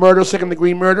to call murder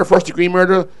second-degree murder, first-degree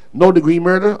murder, no-degree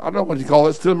murder? I don't know what you call it.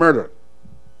 It's still murder.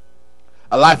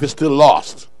 A life is still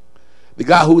lost. The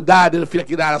guy who died didn't feel like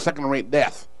he died a second-rate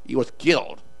death. He was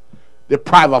killed,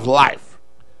 deprived of life.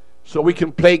 So we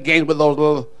can play games with those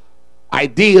little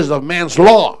ideas of man's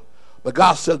law. But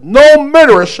God says, no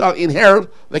murderer shall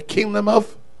inherit the kingdom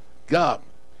of God.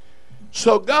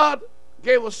 So God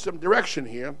gave us some direction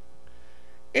here.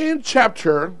 In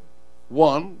chapter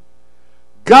 1,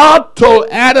 God told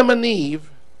Adam and Eve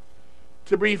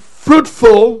to be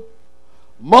fruitful,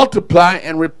 multiply,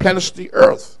 and replenish the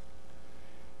earth.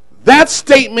 That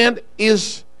statement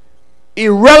is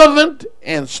irrelevant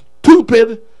and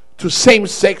stupid to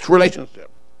same-sex relationship.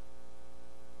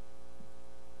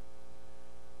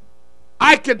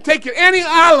 I can take any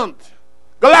island,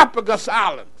 Galapagos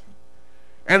Island,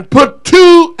 and put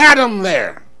 2 Adam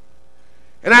there.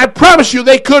 And I promise you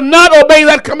they could not obey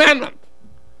that commandment.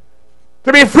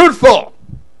 To be fruitful,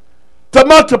 to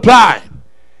multiply,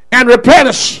 and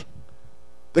replenish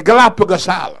the Galapagos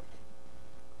Island.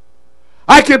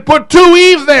 I could put 2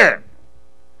 Eve there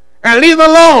and leave them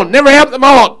alone, never help them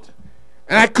out.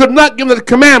 And I could not give them the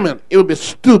commandment. It would be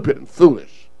stupid and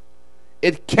foolish.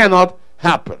 It cannot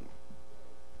happen.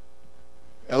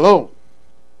 Hello?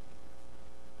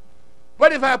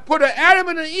 But if I put an Adam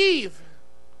and an Eve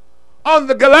on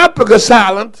the Galapagos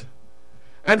Island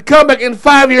and come back in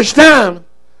 5 years' time,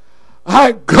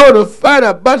 I go to find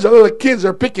a bunch of little kids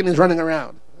or pickaninnies running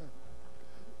around.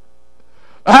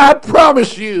 I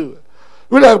promise you,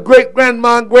 we'll have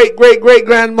great-grandma,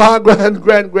 great-great-great-grandma,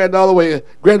 grand, all the way,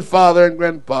 grandfather and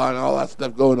grandpa and all that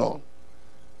stuff going on.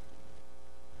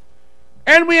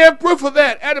 And we have proof of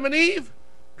that. Adam and Eve,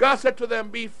 God said to them,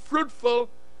 be fruitful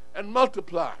and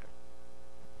multiply.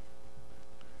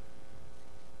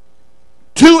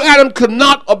 2 Adam could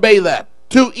not obey that.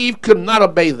 2 Eve could not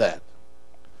obey that.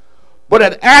 But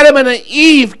an Adam and an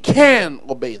Eve can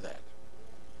obey that.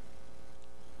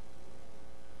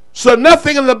 So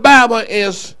nothing in the Bible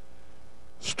is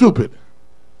stupid.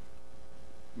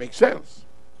 Makes sense.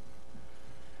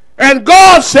 And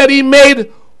God said he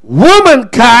made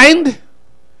womankind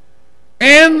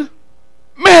and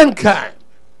mankind.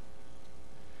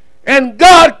 And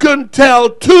God couldn't tell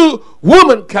 2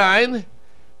 womankind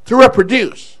to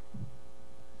reproduce.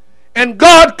 And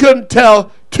God couldn't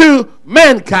tell 2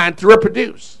 mankind to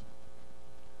reproduce.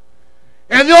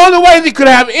 And the only way they could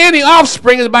have any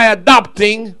offspring is by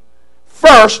adopting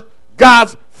first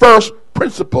God's first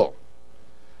principle,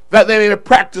 that they may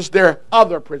practice their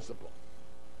other principle.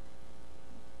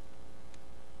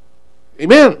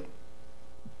 Amen.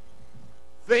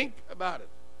 Think about it.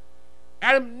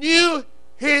 Adam knew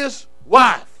his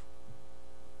wife.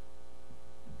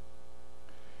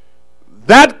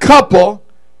 That couple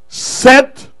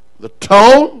set the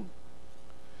tone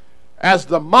as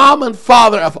the mom and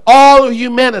father of all of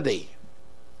humanity.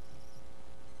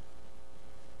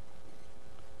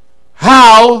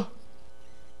 How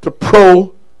to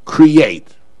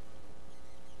procreate.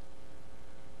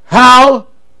 How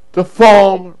to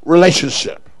form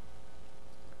relationship.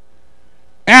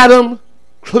 Adam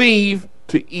cleaved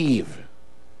to Eve,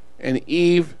 and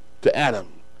Eve to Adam.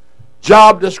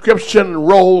 Job description and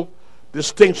role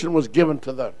distinction was given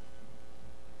to them.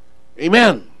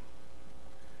 Amen.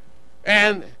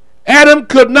 And Adam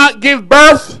could not give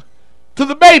birth to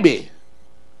the baby.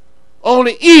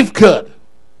 Only Eve could.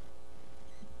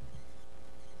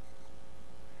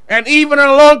 And Eve on her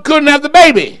alone couldn't have the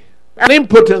baby. An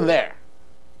input in there.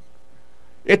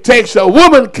 It takes a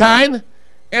womankind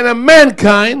and a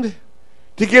mankind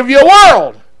to give you a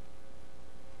world.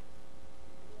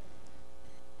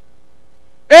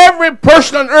 Every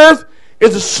person on earth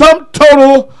is the sum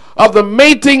total of the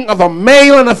mating of a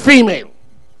male and a female.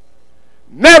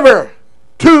 Never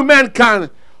two mankind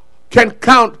can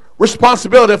count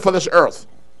responsibility for this earth.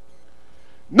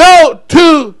 No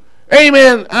two,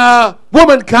 amen,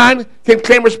 womankind can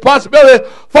claim responsibility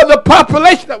for the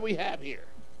population that we have here.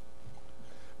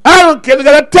 I don't care if they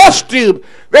got a test tube.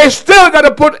 They still got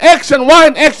to put X and Y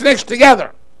and X and X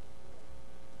together.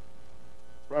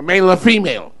 For a male and a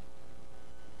female.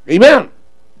 Amen.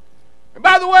 And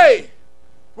by the way,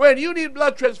 when you need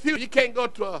blood transfusion, you can't go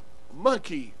to a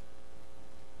monkey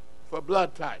for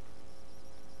blood type.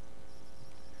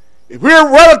 If we're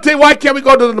a relative, why can't we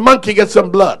go to the monkey and get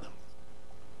some blood?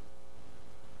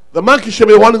 The monkey should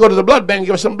be the one to go to the blood bank and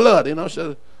give us some blood. You know,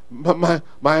 so my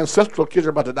ancestral kids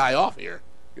are about to die off here.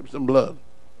 Give them some blood.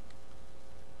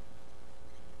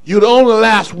 You'd only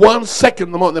last 1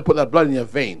 second the moment they put that blood in your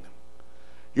vein.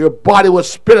 Your body would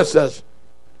spit and says,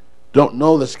 don't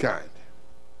know this kind.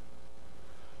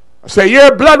 I say,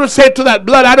 your blood would say to that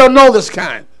blood, I don't know this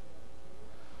kind.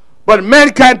 But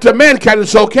mankind to mankind,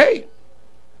 it's okay.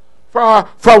 For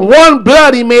from one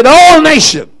blood he made all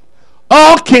nation,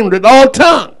 all kindred, all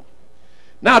tongue.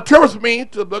 Now turn with me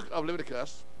to the book of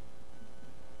Leviticus.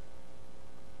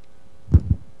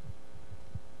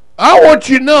 I want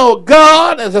you to know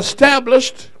God has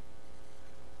established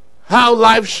how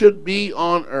life should be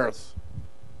on earth.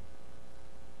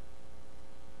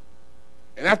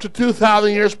 And after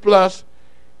 2,000 years plus,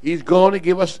 he's going to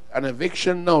give us an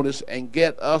eviction notice and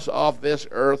get us off this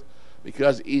earth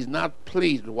because he's not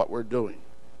pleased with what we're doing.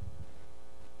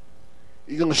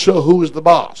 He's going to show who is the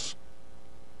boss.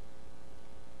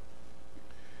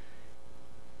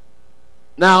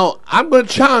 Now, I'm going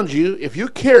to challenge you, if you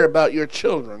care about your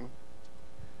children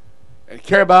and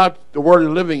care about the world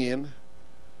you're living in,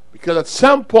 because at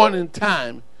some point in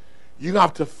time, you're going to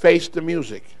have to face the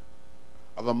music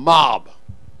of a mob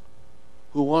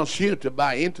who wants you to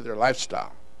buy into their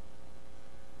lifestyle.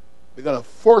 They're going to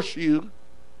force you,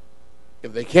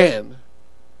 if they can,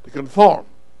 to conform.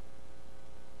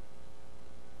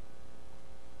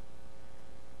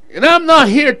 And I'm not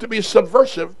here to be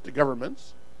subversive to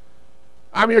governments.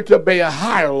 I'm here to obey a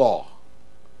higher law,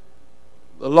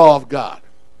 the law of God.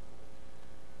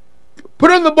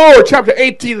 Put on the board chapter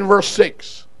 18 and verse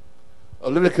 6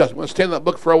 of Leviticus. I'm going to stay in that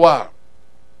book for a while.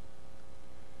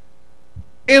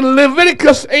 In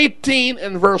Leviticus 18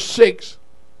 and verse 6,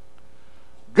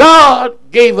 God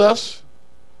gave us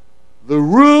the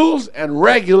rules and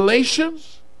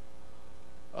regulations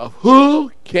of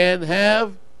who can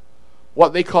have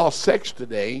what they call sex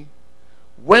today,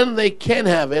 when they can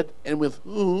have it, and with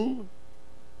whom,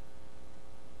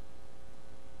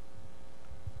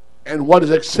 and what is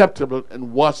acceptable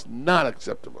and what's not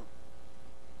acceptable.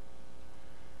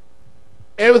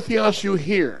 Everything else you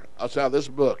hear outside of this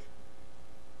book,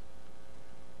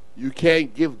 you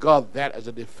can't give God that as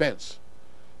a defense.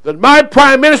 That my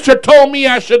prime minister told me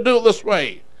I should do it this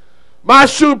way. My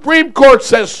Supreme Court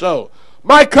says so.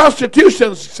 My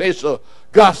Constitution says so.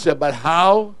 God said, but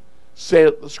how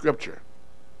saith the Scripture?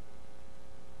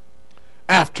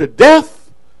 After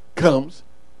death comes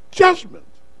judgment.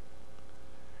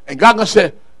 And God going to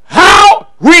say, how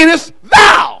readest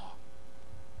thou?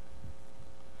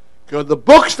 Because the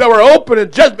books that were open in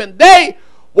Judgment Day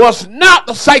was not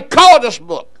the psychologist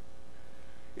book.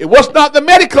 It was not the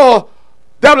medical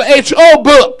WHO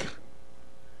book.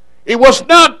 It was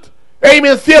not,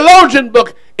 amen, theologian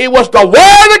book. It was the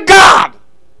Word of God.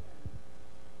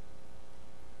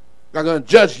 God going to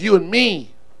judge you and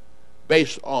me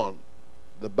based on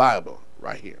the Bible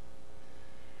right here.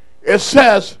 It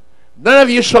says, none of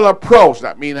you shall approach,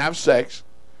 that means have sex,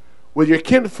 with your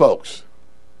kinfolks.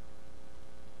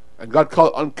 And God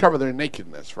called uncover their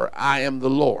nakedness, for I am the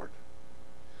Lord.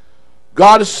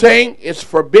 God is saying it's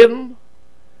forbidden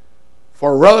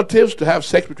for relatives to have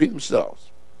sex between themselves.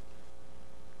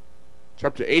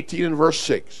 Chapter 18 and verse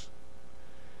 6.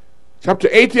 Chapter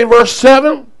 18 and verse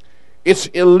 7, it's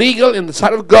illegal in the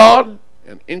sight of God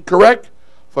and incorrect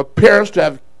for parents to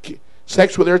have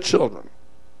sex with their children.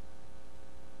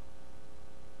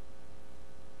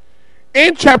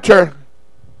 In chapter,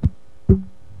 the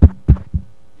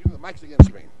mic's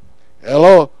against me.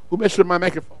 Hello, who messed with my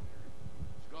microphone?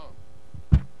 It's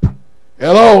gone.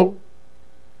 Hello.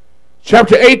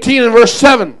 Chapter 18 and verse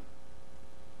 7.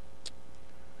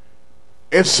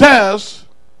 It says,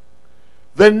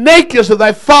 the nakedness of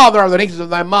thy father or the nakedness of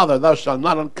thy mother thou shalt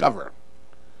not uncover.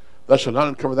 Thou shalt not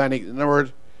uncover thy nakedness. In other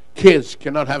words, kids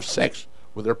cannot have sex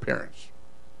with their parents.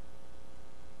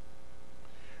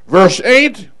 Verse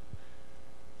 8,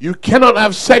 you cannot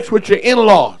have sex with your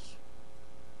in-laws.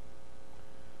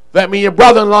 That means your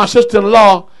brother-in-law,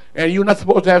 sister-in-law, and you're not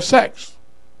supposed to have sex.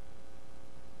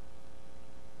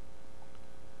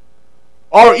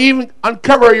 Or even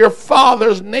uncover your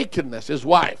father's nakedness, his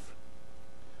wife.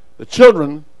 The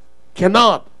children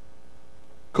cannot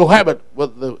cohabit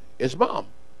with his mom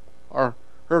or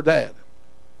her dad.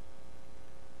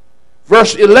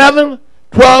 Verse 11,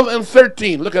 12, and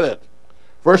 13. Look at it.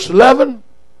 Verse 11.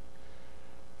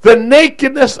 The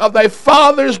nakedness of thy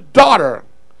father's daughter,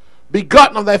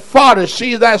 begotten of thy father,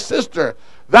 she is thy sister.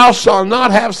 Thou shalt not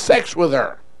have sex with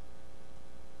her.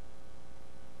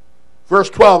 Verse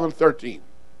 12 and 13.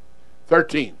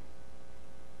 13.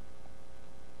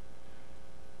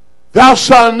 Thou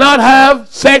shalt not have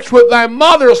sex with thy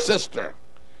mother's sister.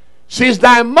 She's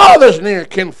thy mother's near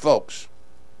kinfolks.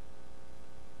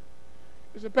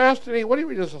 He said, Pastor, what do you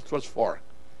read this was for?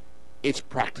 It's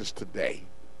practiced today.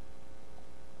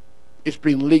 It's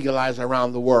been legalized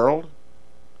around the world.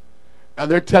 And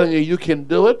they're telling you you can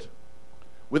do it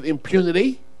with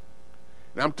impunity.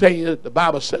 And I'm telling you, the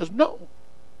Bible says no.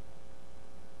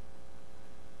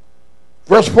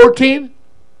 Verse 14.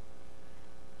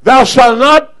 Thou shalt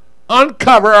not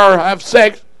uncover or have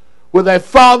sex with thy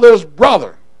father's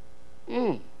brother.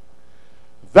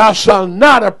 Thou shalt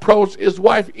not approach his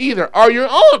wife either, or your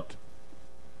aunt.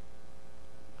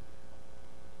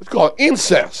 It's called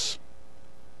incest.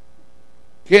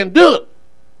 Can't do it.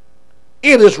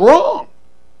 It is wrong.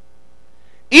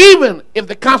 Even if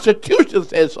the Constitution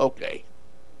says okay.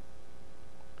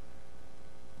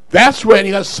 That's when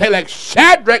you're going to say, like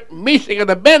Shadrach, Meshach, and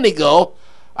Abednego,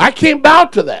 I can't bow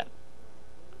to that.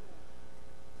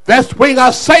 That's when you're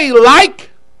going to say,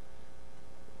 like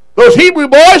those Hebrew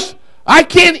boys, I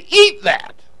can't eat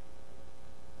that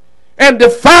and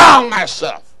defile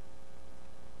myself.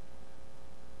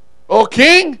 Oh,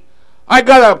 king, I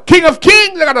got a king of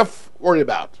kings I got to worry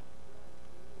about.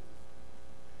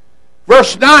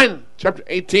 Verse 9, chapter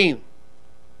 18.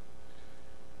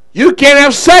 You can't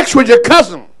have sex with your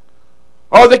cousin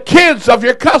or the kids of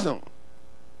your cousin.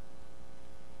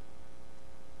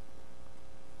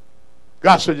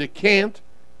 God said you can't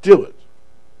do it.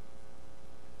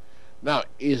 Now,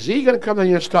 is he going to come down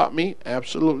here and stop me?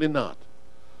 Absolutely not.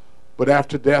 But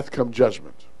after death come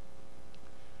judgment.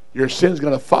 Your sin's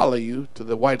going to follow you to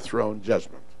the white throne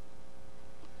judgment.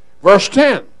 Verse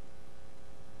 10.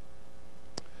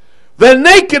 The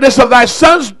nakedness of thy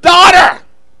son's daughter,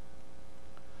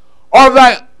 or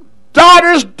thy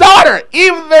daughter's daughter,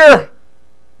 even their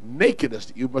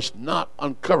nakedness you must not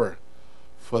uncover,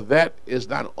 for that is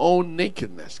thine own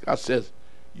nakedness. God says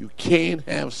you can't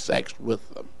have sex with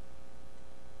them.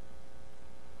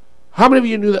 How many of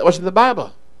you knew that was in the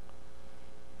Bible?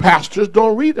 Pastors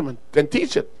don't read them and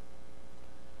teach it.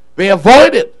 They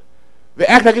avoid it. They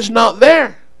act like it's not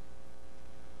there.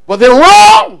 But they're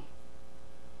wrong.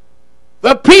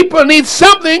 The people need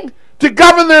something to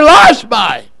govern their lives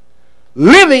by,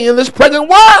 living in this present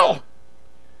world.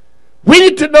 We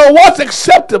need to know what's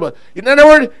acceptable. In other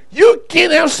words, you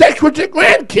can't have sex with your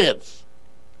grandkids,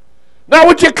 not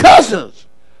with your cousins,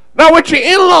 not with your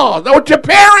in-laws, not with your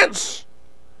parents,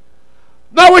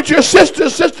 not with your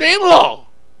sister-in-law.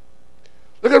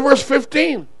 Look at verse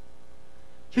 15.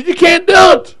 So you can't do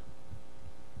it.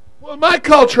 Well, my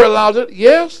culture allows it.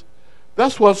 Yes,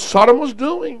 that's what Sodom was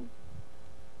doing.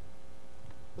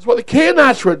 That's what the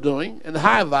Canaanites were doing, and the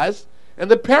Hivites,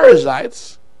 and the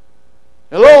Perizzites.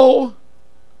 Hello?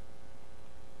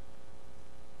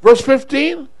 Verse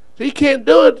 15, so you can't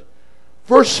do it.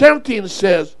 Verse 17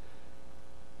 says,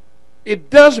 it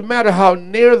doesn't matter how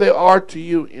near they are to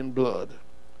you in blood.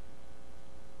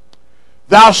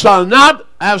 Thou shalt not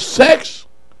have sex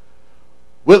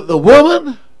with the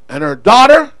woman and her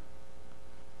daughter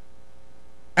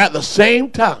at the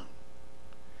same time.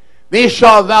 Neither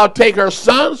shalt thou take her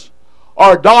son's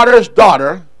or daughter's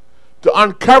daughter to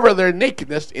uncover their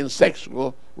nakedness in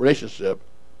sexual relationship.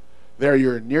 They're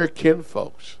your near kin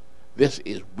folks. This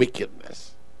is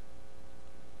wickedness.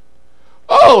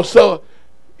 Oh, so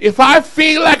if I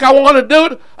feel like I want to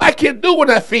do it, I can do what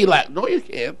I feel like. No, you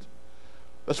can't.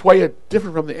 That's why you're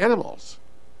different from the animals.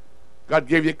 God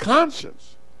gave you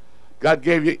conscience. God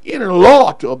gave you inner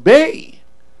law to obey.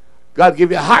 God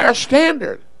gave you a higher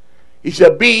standard. He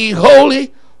said, be ye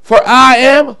holy, for I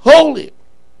am holy.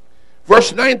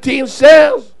 Verse 19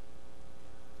 says,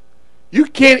 you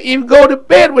can't even go to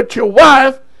bed with your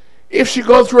wife if she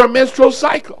goes through a menstrual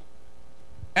cycle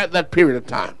at that period of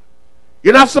time.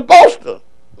 You're not supposed to.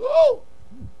 Oh,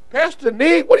 Pastor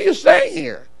Nick, what are you saying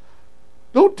here?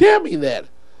 Don't tell me that.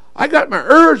 I got my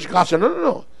urge. God said,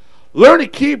 no. Learn to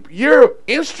keep your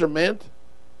instrument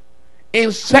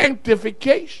in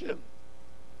sanctification.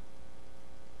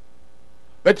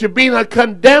 But you're being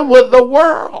condemned with the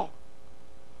world.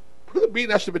 Brother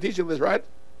Beat, I should be teaching this, right?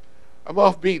 I'm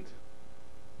off beat.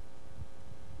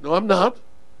 No, I'm not.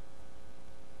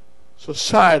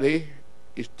 Society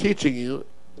is teaching you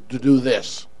to do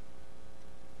this.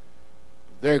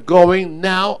 They're going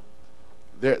now,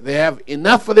 they have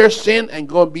enough of their sin and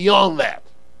going beyond that.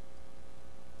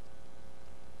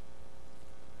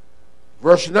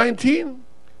 Verse 19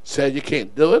 says you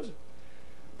can't do it.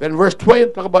 Then verse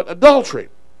 20 talk about adultery.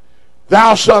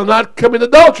 Thou shalt not commit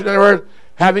adultery. In other words,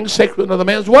 having sex with another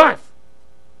man's wife.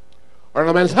 Or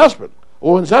another man's husband. A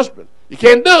woman's husband. You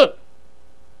can't do it.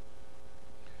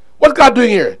 What's God doing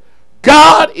here?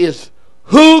 God is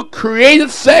who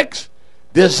created sex,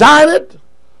 designed it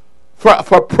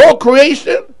for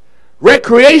procreation,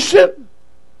 recreation.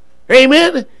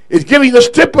 Amen. Is giving the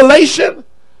stipulation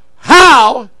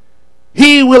how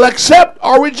he will accept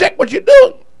or reject what you're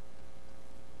doing.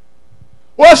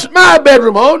 What's my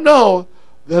bedroom? Oh no.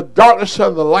 The darkness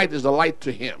of the light is the light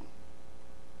to him.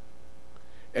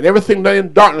 And everything done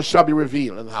in darkness shall be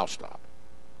revealed in the housetop.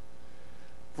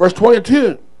 Verse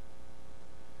 22.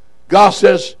 God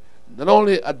says not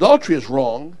only adultery is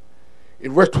wrong,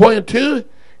 in verse 22,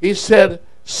 he said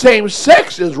same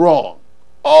sex is wrong.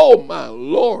 Oh my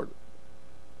Lord.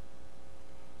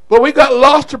 But we got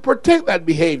laws to protect that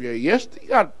behavior. Yes, you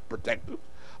got protected.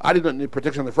 I didn't need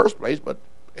protection in the first place, but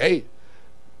hey,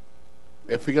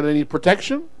 if we're going to need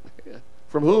protection,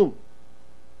 from whom?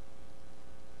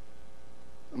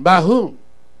 And by whom?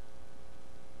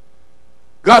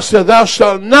 God said, thou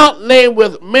shalt not lay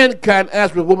with mankind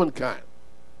as with womankind.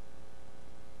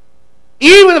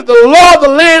 Even if the law of the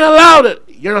land allowed it,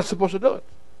 you're not supposed to do it.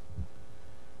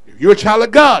 If you're a child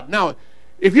of God. Now,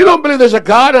 if you don't believe there's a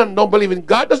God and don't believe in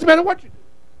God, doesn't matter what you do.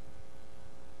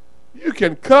 You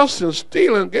can cuss and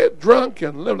steal and get drunk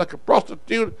and live like a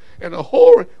prostitute and a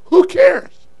whore. Who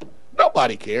cares?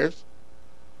 Nobody cares.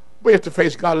 We have to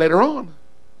face God later on.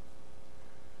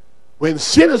 When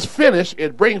sin is finished,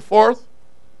 it brings forth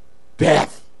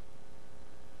death.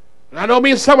 And I don't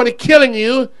mean somebody killing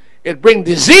you. It brings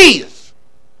disease.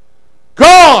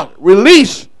 God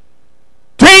release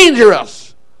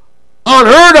dangerous,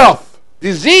 unheard of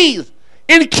disease,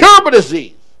 incurable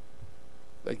disease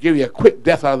that give you a quick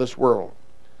death out of this world.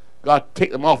 God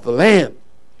take them off the land.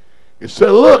 He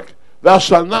said, look, thou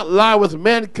shalt not lie with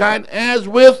mankind as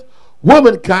with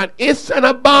womankind. It's an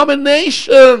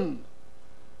abomination.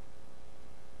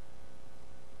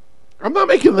 I'm not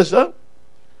making this up.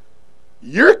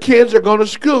 Your kids are going to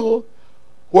school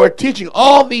who are teaching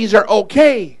all these are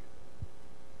okay.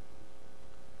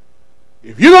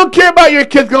 If you don't care about your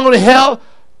kids going to hell,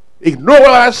 ignore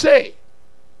what I say.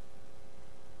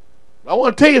 I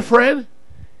want to tell you, friend,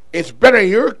 it's better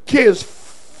your kids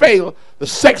fail the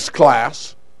sex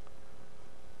class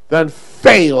than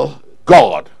fail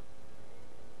God.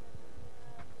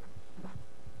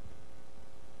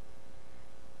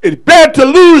 It's better to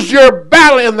lose your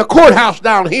battle in the courthouse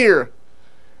down here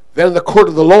than in the court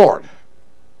of the Lord.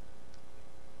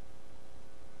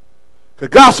 Because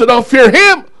God said, don't fear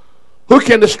him who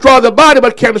can destroy the body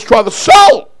but can destroy the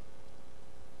soul.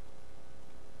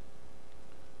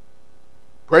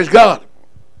 Praise God.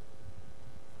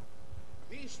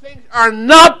 These things are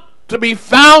not to be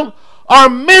found or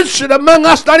mentioned among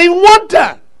us, not even one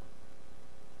time.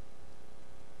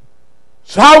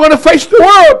 So how are we going to face the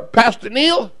world, Pastor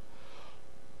Neil?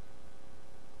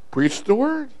 Preach the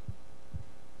word.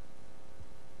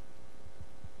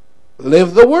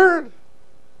 Live the word.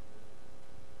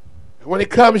 And when it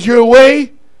comes your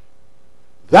way,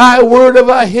 thy word have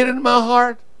I hid in my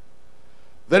heart,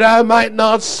 that I might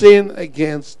not sin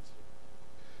against.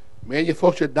 Man, you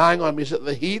folks are dying on me. Is it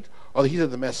the heat or the heat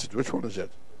of the message? Which one is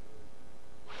it?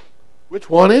 Which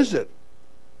one is it?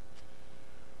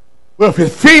 Well, if it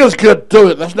feels good, do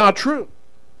it. That's not true.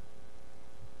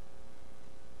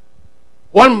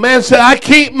 One man said, I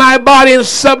keep my body in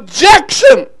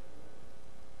subjection.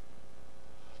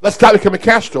 Let's stop becoming a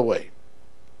castaway.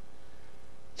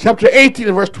 Chapter 18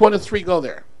 and verse 23, go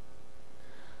there.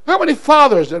 How many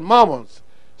fathers and mamas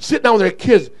sit down with their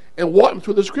kids and walk them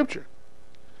through the scripture?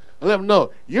 And let them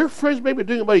know, your friends may be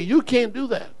doing it, but you can't do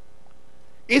that.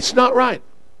 It's not right.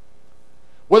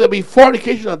 Whether it be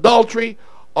fornication, adultery,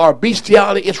 or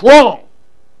bestiality, it's wrong.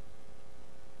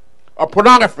 Or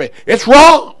pornography, it's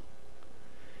wrong.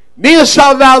 Neither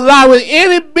shalt thou lie with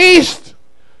any beast.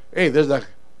 Hey, there's a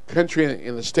country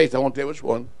in the States, I won't tell you which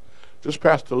one, just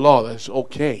passed a law that it's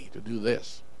okay to do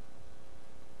this.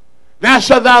 Now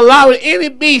shalt thou lie with any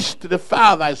beast to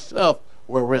defile thyself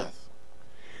wherewith.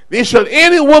 Neither shall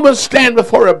any woman stand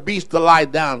before a beast to lie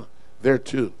down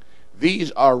thereto.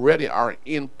 These already are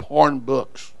in porn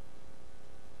books.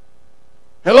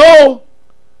 Hello?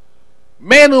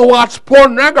 Men who watch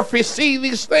pornography see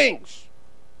these things.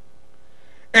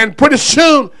 And pretty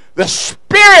soon, the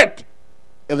spirit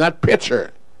in that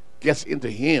picture gets into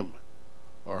him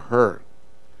or her.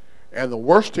 And the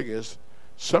worst thing is,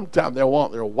 sometimes they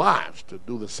want their wives to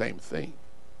do the same thing.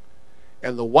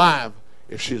 And the wife,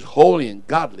 if she's holy and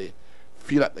godly,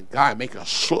 feel like the guy make a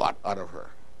slut out of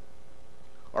her.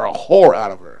 Or a whore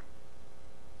out of her.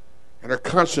 And her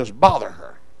conscience bother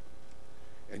her.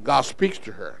 And God speaks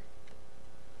to her.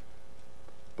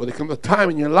 But there comes a time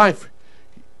in your life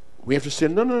we have to say,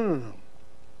 no,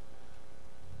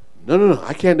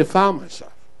 I can't defile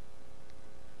myself.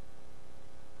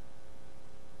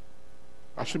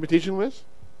 I should be teaching this.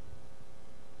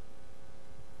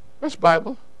 That's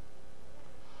Bible.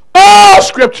 All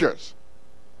scriptures.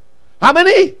 How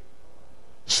many?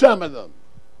 Some of them.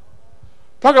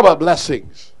 Talk about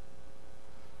blessings.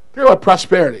 Talk about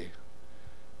prosperity.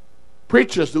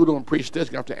 Preachers who don't preach this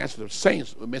are going to have to answer the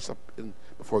saints who mess up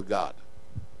before God.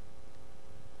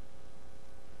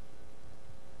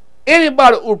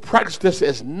 Anybody who practices this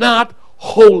is not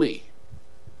holy.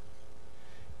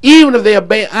 Even if they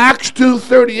obey Acts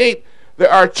 2:38,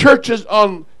 there are churches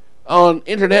on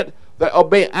internet that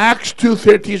obey Acts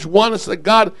 2:30, teach oneness of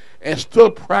God, and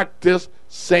still practice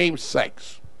same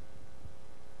sex.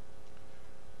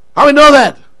 How do we know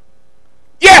that?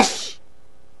 Yes!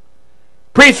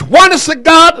 Preach oneness of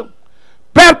God,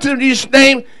 baptism in Jesus'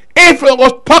 name, influence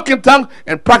was talking in tongues,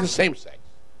 and practice same sex.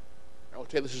 I will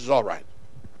tell you this is all right.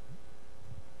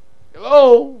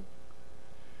 Hello?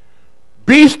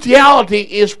 Bestiality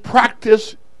is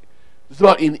practiced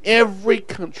in every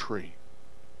country.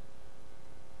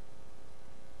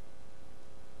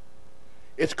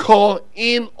 It's called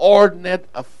inordinate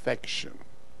affection.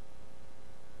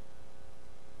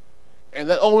 And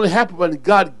that only happened when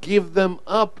God gave them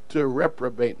up to a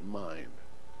reprobate mind.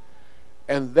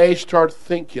 And they start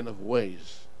thinking of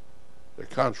ways that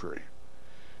are contrary.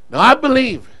 Now I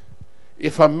believe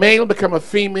if a male become a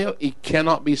female, he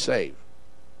cannot be saved.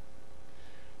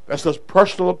 That's his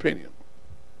personal opinion.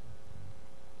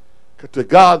 Because to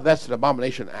God, that's an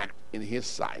abomination act in his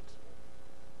sight.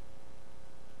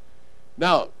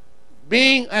 Now,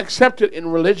 being accepted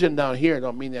in religion down here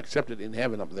don't mean accepted in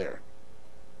heaven up there.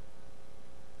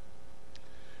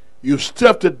 You still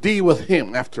have to deal with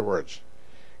him afterwards.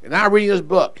 And I read this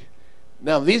book.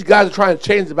 Now, these guys are trying to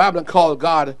change the Bible and call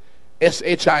God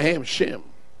S-H-I-M, Shem.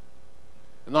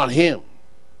 And not him.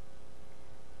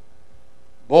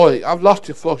 Boy, I've lost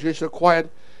you folks. You're so quiet.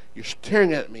 You're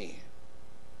staring at me.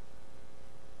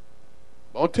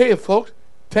 I'll tell you folks,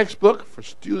 textbook for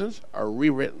students are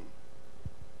rewritten.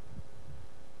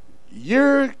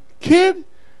 Your kid,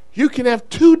 you can have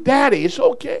two daddies. It's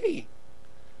okay.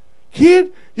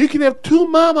 Kid, you can have two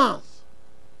mamas.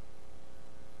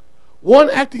 One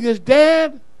acting as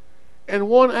dad and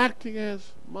one acting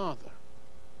as mother.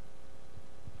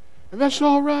 And that's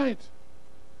all right.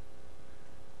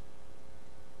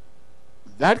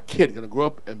 That kid is going to grow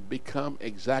up and become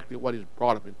exactly what he's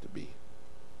brought him to be.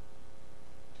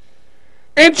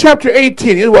 In chapter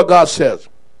 18, here's what God says.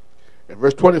 In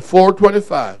verse 24,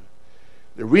 25.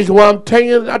 The reason why I'm telling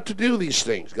you not to do these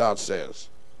things, God says,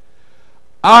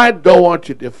 I don't want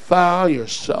you to defile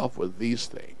yourself with these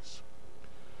things.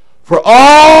 For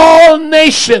all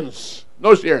nations,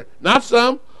 notice here, not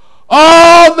some,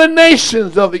 all the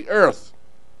nations of the earth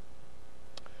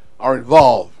are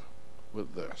involved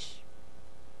with this.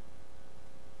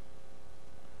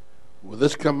 Will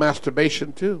this come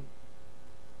masturbation too?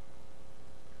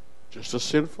 Just as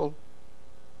sinful.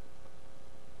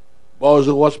 Boys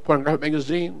who watch pornographic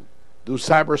magazine do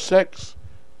cyber sex,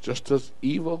 just as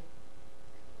evil,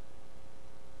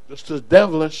 just as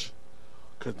devilish.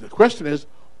 Because the question is,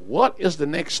 what is the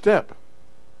next step?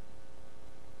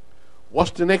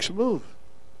 What's the next move?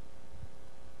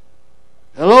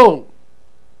 Hello.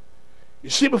 You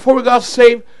see, before we got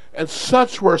saved, and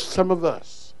such were some of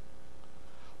us.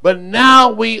 But now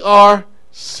we are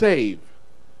saved.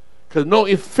 Because no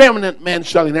effeminate man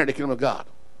shall inherit the kingdom of God.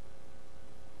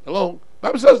 Hello? The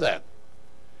Bible says that.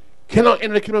 Cannot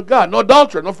enter the kingdom of God. No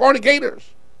adulterer, no fornicators.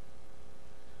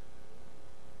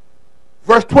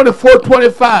 Verse 24,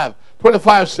 25.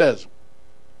 25 says,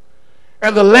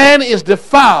 and the land is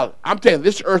defiled. I'm telling you,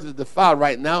 this earth is defiled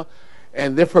right now.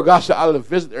 And therefore God said, I will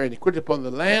visit their iniquity upon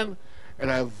the land,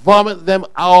 and I vomit them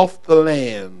off the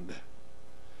land.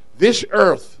 This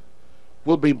earth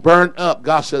will be burned up.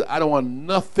 God said, I don't want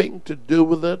nothing to do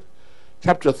with it.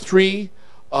 Chapter 3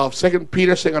 of 2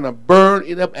 Peter saying, I'm going to burn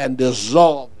it up and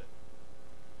dissolve it.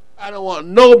 I don't want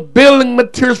no building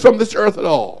materials from this earth at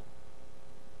all.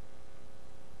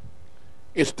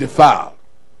 It's defiled.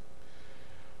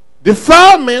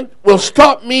 Defilement will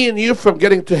stop me and you from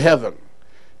getting to heaven.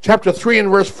 Chapter 3 and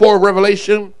verse 4 of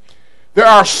Revelation, there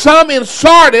are some in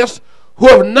Sardis who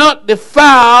have not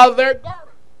defiled their garment.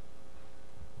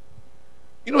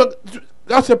 You know,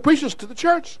 God said, preach this to the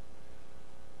church.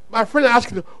 My friend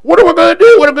asked me, what are we going to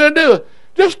do? What are we going to do?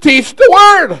 Just teach the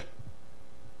word.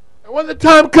 And when the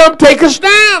time comes, take a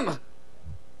stand.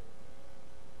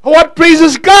 What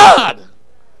pleases God?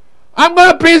 I'm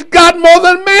going to please God more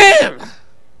than man.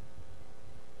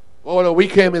 Boy, the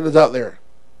weekend is out there.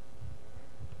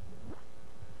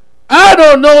 I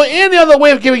don't know any other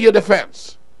way of giving you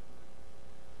defense.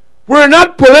 We're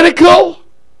not political.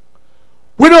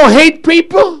 We don't hate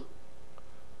people.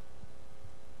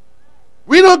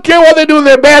 We don't care what they do in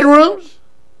their bedrooms.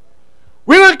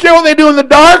 We don't care what they do in the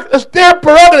dark. That's their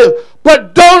prerogative.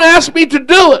 But don't ask me to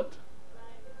do it.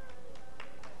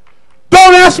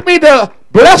 Don't ask me to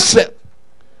bless it.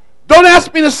 Don't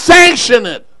ask me to sanction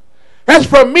it. That's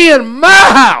for me and my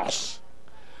house.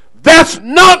 That's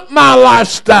not my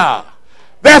lifestyle.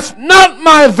 That's not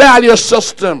my value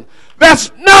system.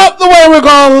 That's not the way we're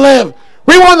going to live.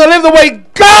 We want to live the way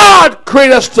God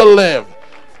created us to live.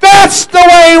 That's the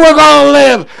way we're going to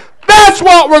live. That's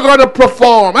what we're going to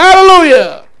perform.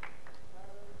 Hallelujah.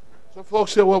 Some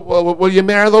folks say, well, will you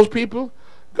marry those people?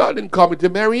 God didn't call me to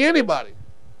marry anybody.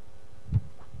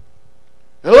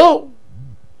 Hello?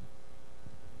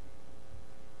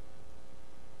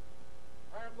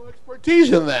 I have no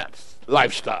expertise in that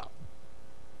lifestyle.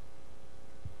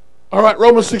 All right,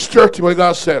 Romans 6:13, what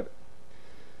God said.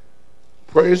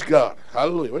 Praise God.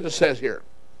 Hallelujah. What it says here.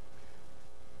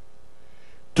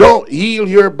 Don't yield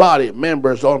your body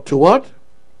members onto what?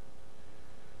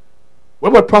 What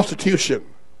about prostitution?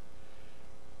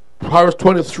 Proverbs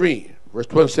 23, verse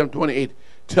 27, 28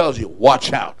 tells you,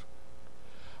 watch out.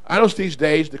 I know these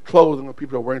days, the clothing that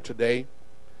people are wearing today,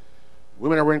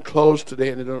 women are wearing clothes today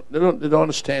and they don't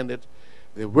understand it.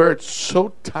 They wear it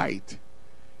so tight,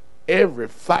 every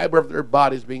fiber of their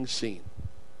body is being seen.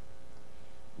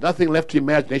 Nothing left to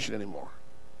imagination anymore.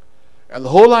 And the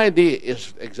whole idea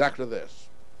is exactly this.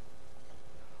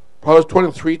 Proverbs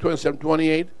 23, 27,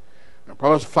 28, and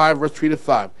Proverbs 5, verse 3 to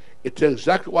 5. It tells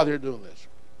exactly why they're doing this.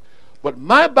 But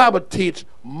my Bible teaches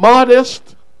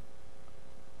modest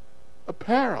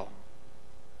apparel.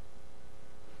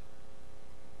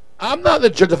 I'm not the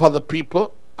judge of other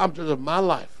people. I'm judge of my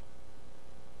life.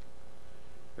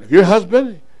 And if you're a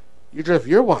husband, you're judge of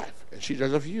your wife, and she's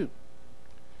judge of you.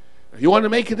 If you want to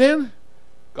make it in,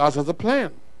 God has a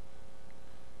plan.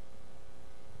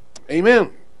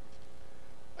 Amen.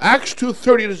 Acts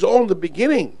 2:30 is only the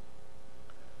beginning.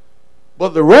 But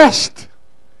the rest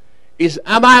is,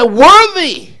 am I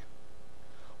worthy?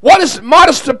 What is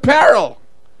modest apparel?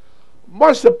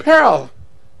 Modest apparel.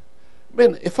 I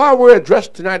mean, if I wear a dress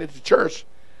tonight at the church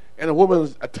and a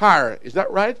woman's attire, is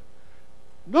that right?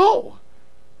 No.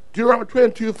 Deuteronomy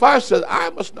 22:5 says,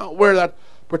 I must not wear that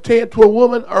pertaining to a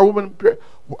woman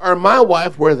or my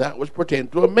wife wear that which pertains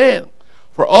to a man.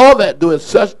 For all that doeth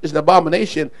such is an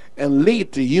abomination and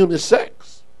lead to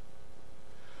unisex.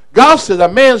 God says a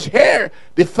man's hair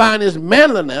defines his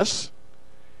manliness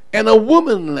and a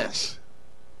womanliness.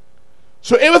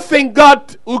 So everything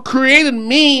God who created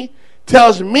me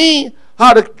tells me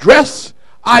how to dress.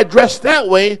 I dress that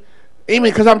way,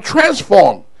 amen, because I'm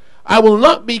transformed. I will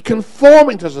not be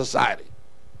conforming to society.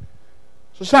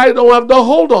 Society don't have no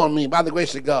hold on me by the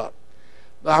grace of God.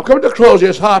 Now, I'm coming to close here.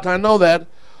 It's hot, I know that.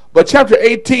 But chapter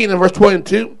 18 and verse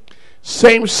 22,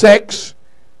 same sex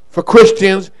for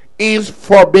Christians is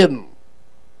forbidden.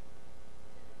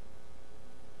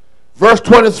 Verse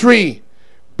 23,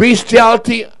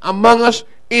 bestiality among us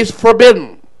is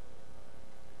forbidden.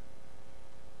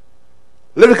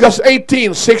 Leviticus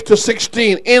 18, 6 to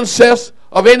 16, incest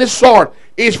of any sort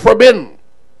is forbidden.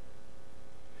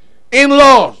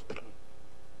 In-laws,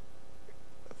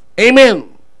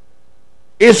 amen,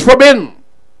 is forbidden.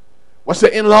 What's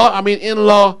the in-law? I mean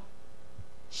in-law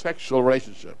sexual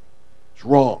relationship. It's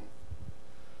wrong.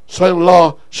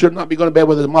 Son-in-law should not be going to bed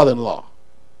with his mother-in-law.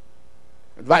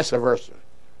 And vice versa.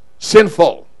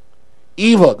 Sinful.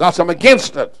 Evil. God said, I'm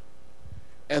against it.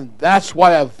 And that's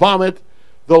why I vomit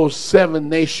those 7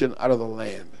 nations out of the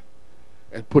land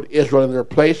and put Israel in their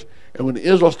place. And when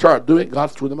Israel started doing it,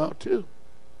 God threw them out too.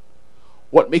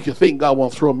 What makes you think God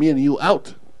won't throw me and you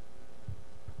out?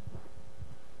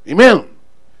 Amen.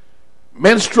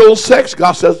 Menstrual sex,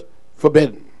 God says,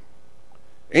 forbidden.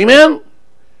 Amen.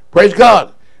 Praise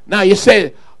God. Now you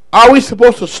say, Are we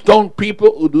supposed to stone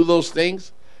people who do those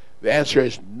things? The answer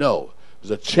is no.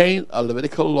 There's a chain of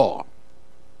Levitical law.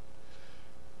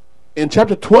 In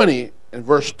chapter 20, in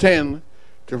verse 10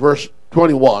 to verse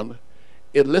 21,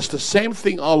 it lists the same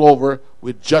thing all over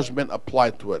with judgment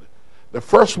applied to it. The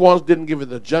first ones didn't give it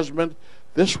the judgment.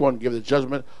 This one gave the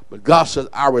judgment. But God says,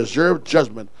 I reserve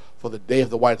judgment for the day of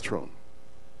the white throne.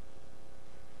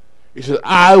 He says,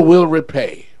 I will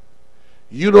repay.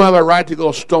 You don't have a right to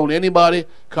go stone anybody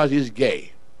because he's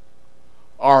gay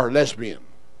or lesbian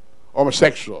or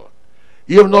homosexual.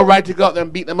 You have no right to go out there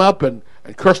and beat them up and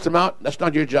curse them out. That's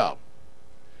not your job.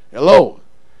 Hello.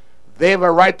 They have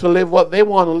a right to live what they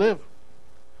want to live.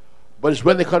 But it's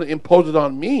when they kind of impose it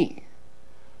on me.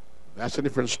 That's a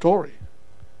different story.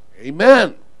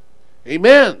 Amen.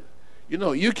 Amen. You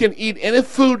know, you can eat any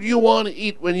food you want to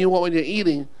eat when you're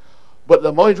eating, but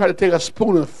the moment you try to take a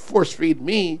spoon and force feed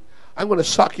me, I'm going to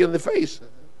sock you in the face.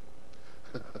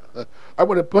 I'm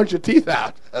going to punch your teeth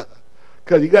out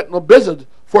because you got no business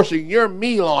forcing your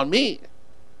meal on me.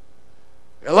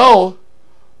 Hello?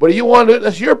 But you want it,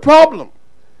 that's your problem.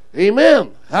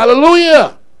 Amen.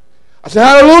 Hallelujah. I said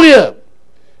hallelujah.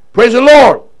 Praise the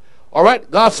Lord. All right.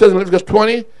 God says in Leviticus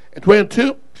 20 and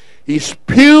 22, he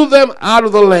spewed them out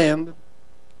of the land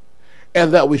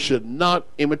and that we should not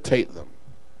imitate them.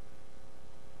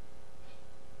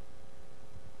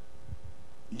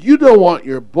 You don't want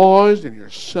your boys and your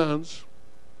sons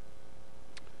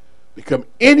become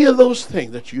any of those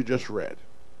things that you just read.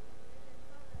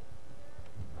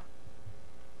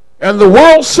 And the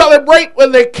world celebrate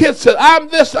when their kids say, I'm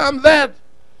this, I'm that.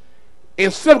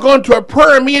 Instead of going to a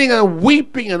prayer meeting and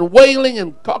weeping and wailing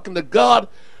and talking to God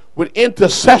with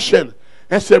intercession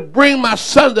and said, bring my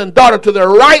sons and daughter to their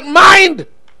right mind.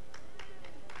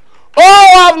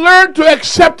 Oh, I've learned to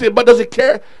accept it, but does it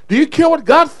care? Do you care what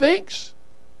God thinks?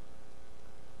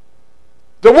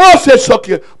 The world says so,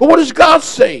 but what does God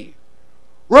say?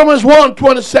 Romans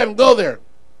 1:27, go there.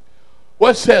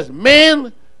 What says?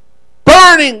 Men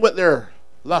burning with their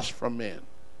lust from men.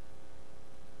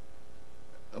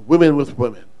 Women with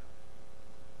women.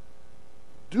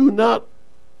 Do not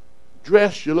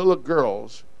dress your little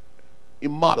girls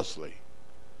immodestly,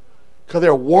 because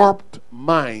there are warped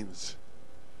minds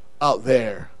out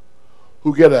there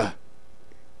who get a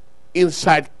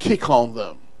inside kick on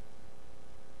them.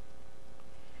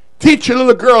 Teach your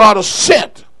little girl how to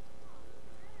sit.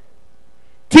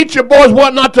 Teach your boys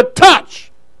what not to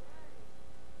touch.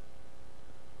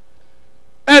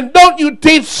 And don't you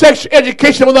teach sex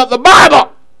education without the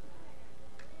Bible.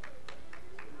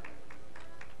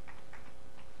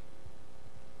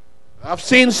 I've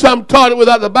seen some taught it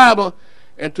without the Bible,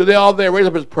 and today all they're raised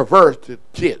up as perverse to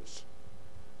kids.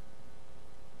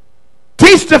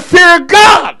 Teach the fear of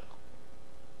God.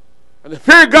 And the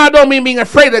fear of God don't mean being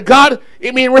afraid of God.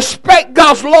 It means respect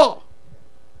God's law.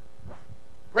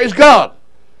 Praise God.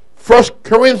 1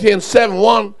 Corinthians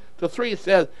 7:1-3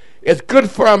 says, it's good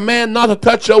for a man not to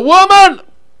touch a woman,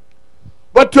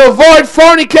 but to avoid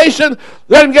fornication,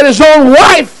 let him get his own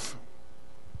wife.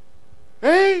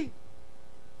 Hey.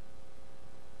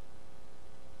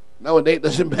 Nowadays it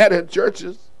doesn't matter in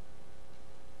churches.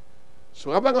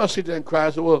 So I'm not going to sit there and cry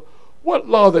and say, well, what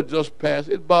law that just passed?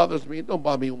 It bothers me. It don't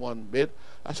bother me one bit.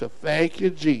 I said, thank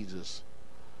you, Jesus.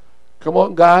 Come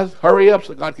on, guys. Hurry up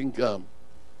so God can come.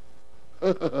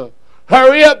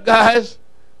 Hurry up, guys.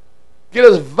 Get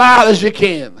as vile as you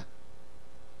can.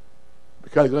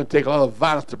 Because it's going to take a lot of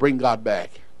violence to bring God back.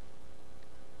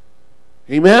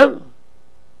 Amen?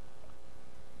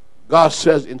 God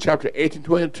says in chapter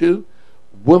 18:22,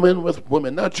 women with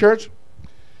women. Now, church,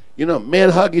 you know, men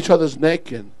hug each other's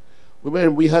neck, and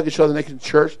women, we hug each other's neck in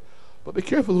church. But be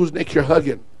careful whose neck you're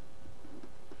hugging.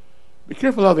 Be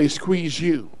careful how they squeeze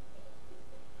you.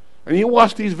 And you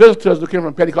watch these visitors who come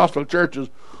from Pentecostal churches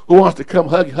who wants to come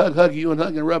hug you and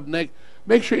hug and rub neck.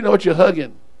 Make sure you know what you're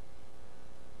hugging.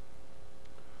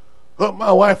 Hope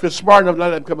my wife is smart enough to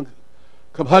let them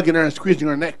come hugging her and squeezing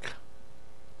her neck.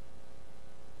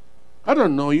 I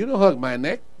don't know. You don't hug my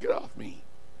neck. Get off me.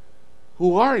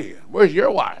 Who are you? Where's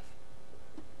your wife?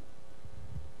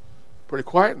 Pretty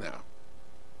quiet now.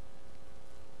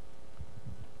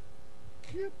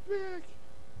 Get back.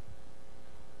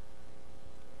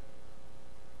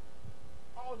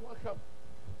 I always want to come.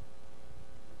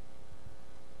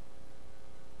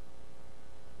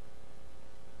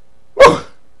 Woo!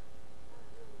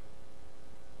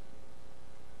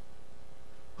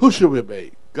 Who should we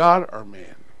obey? God or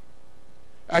man?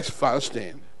 Ask Father,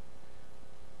 stand.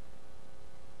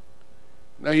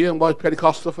 Now, you young boys,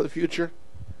 Pentecostal for the future,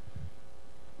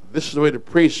 this is the way to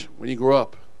preach when you grow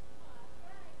up.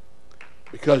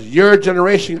 Because your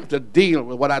generation have to deal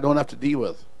with what I don't have to deal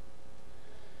with.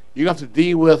 You have to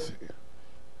deal with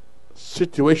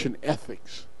situation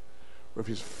ethics. Where if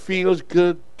it feels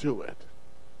good, do it.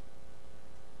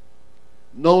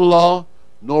 No law,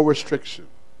 no restriction.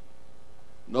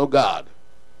 No God.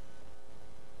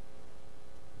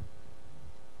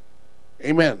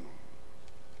 Amen.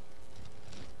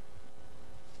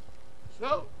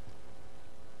 So,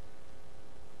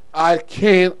 I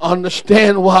can't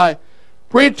understand why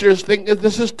preachers think that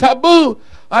this is taboo.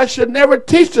 I should never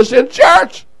teach this in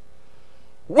church.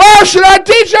 Where should I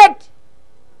teach it?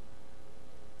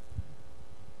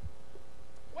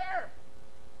 Where?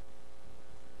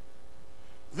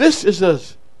 This is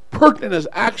as pertinent as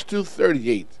Acts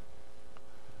 2:38.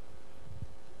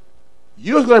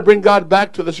 You know what's going to bring God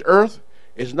back to this earth?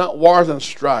 It's not wars and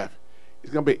strife.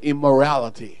 It's going to be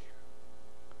immorality.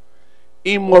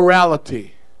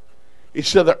 Immorality. He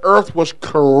said the earth was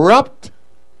corrupt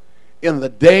in the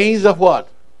days of what?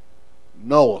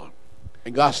 Noah.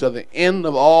 And God said the end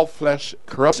of all flesh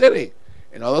corrupt city.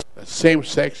 And all the same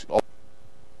sex.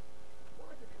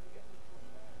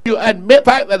 You admit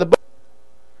the fact that the book,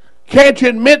 can't you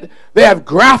admit they have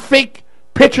graphic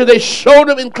picture they showed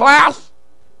them in class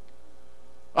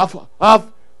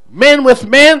of men with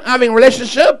men having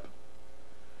relationship?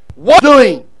 What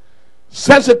doing?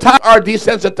 Sensitize or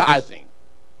desensitizing?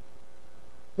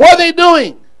 What are they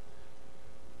doing?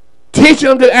 Teaching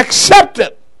them to accept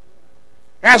it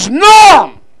as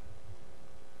norm.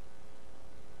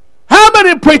 How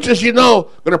many preachers you know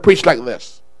going to preach like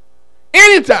this?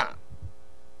 Anytime.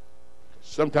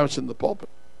 Sometimes in the pulpit,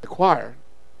 the choir,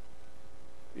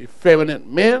 effeminate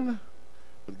men.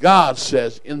 But God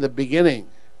says in the beginning,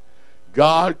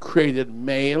 God created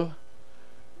male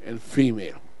and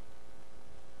female.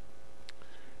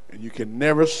 And you can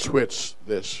never switch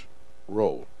this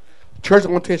role. Church, I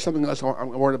want to tell you something else I'm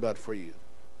worried about for you.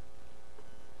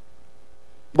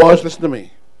 Boys, listen to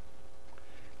me.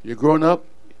 You're growing up.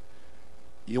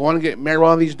 You want to get married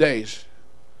one of these days.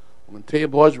 I'm going to tell you,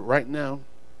 boys, right now,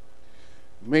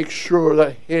 make sure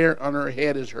that hair on her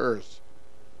head is hers.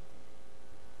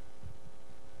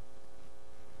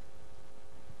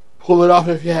 Pull it off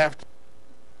if you have to.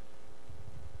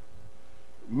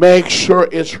 Make sure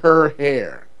it's her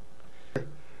hair.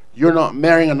 You're not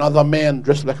marrying another man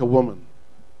dressed like a woman.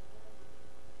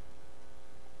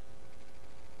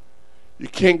 You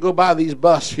can't go by these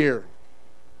busts here.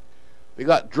 They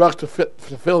got drugs to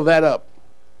fill that up.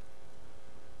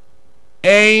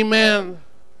 Amen.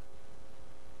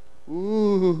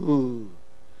 Ooh.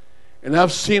 And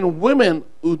I've seen women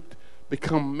who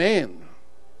become men.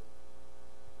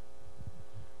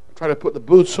 Try to put the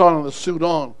boots on and the suit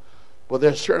on, but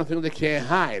there's certain things they can't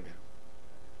hide.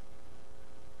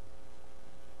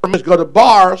 Go to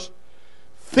bars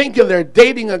thinking they're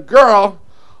dating a girl,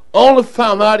 only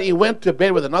found out he went to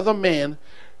bed with another man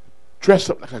dressed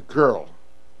up like a girl.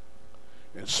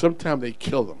 And sometimes they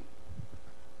kill them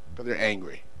because they're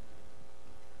angry.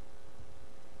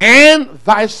 And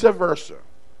vice versa.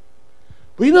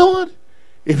 But you know what?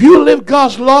 If you live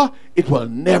God's law, it will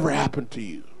never happen to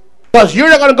you. Because you're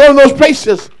not going to go to those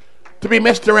places to be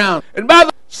messed around. And by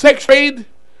the sex trade,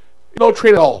 no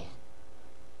trade at all.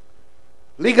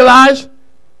 Legalized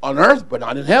on earth, but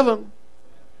not in heaven.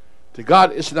 To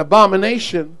God, it's an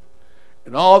abomination.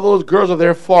 And all those girls are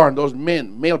there for, and those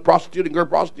men, male prostitute and girl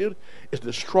prostitute, is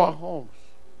destroy homes.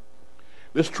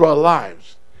 Destroy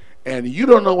lives. And you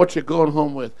don't know what you're going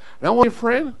home with. And I want you,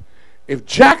 friend, if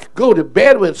Jack go to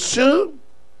bed with Sue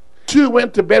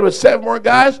went to bed with 7 more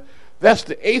guys, that's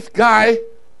the 8th guy he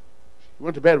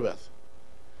went to bed with.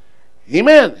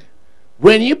 Amen.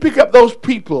 When you pick up those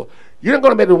people, you're not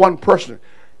going to bed with one person.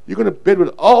 You're going to bed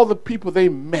with all the people they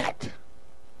met.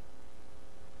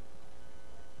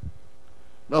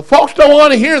 Now, folks don't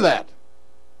want to hear that.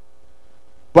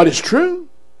 But it's true.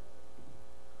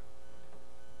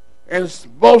 And it's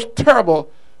most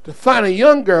terrible to find a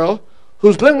young girl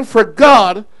who's living for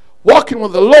God, walking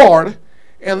with the Lord,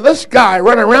 and this guy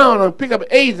run around and pick up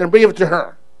AIDS and bring it to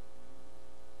her.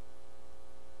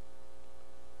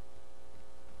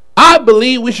 I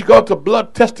believe we should go to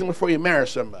blood testing before you marry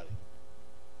somebody.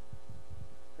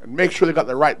 And make sure they got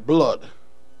the right blood.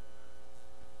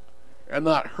 And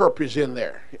not herpes in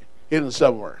there, hidden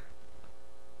somewhere.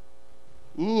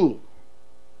 Ooh.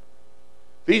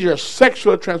 These are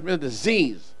sexually transmitted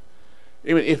disease.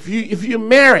 If you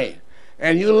marry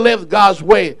and you live God's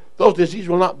way, those diseases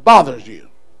will not bother you.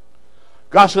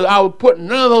 God said, I will put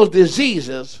none of those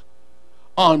diseases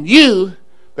on you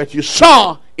that you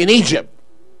saw in Egypt.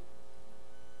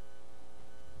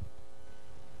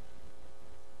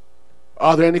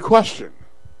 Are there any questions?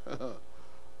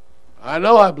 I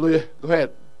know I believe. Go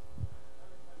ahead.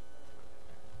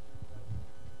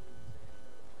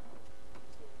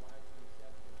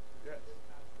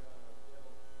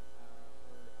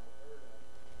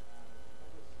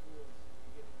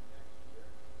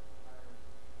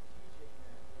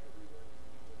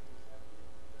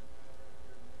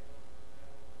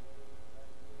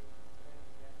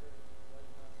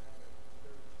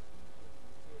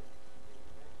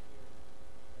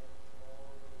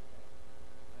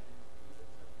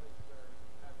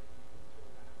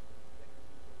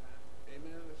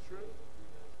 Amen. That's true.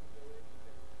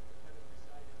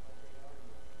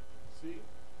 See?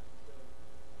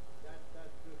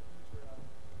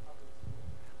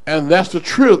 And that's the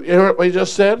truth. You hear what he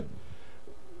just said?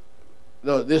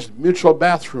 No, this mutual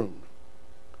bathroom.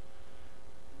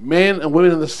 Men and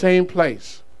women in the same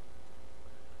place.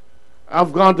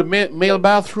 I've gone to male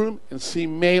bathroom and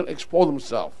seen male expose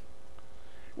themselves,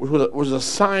 which was a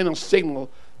sign and signal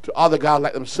to other guys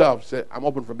like themselves. Said, I'm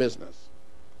open for business.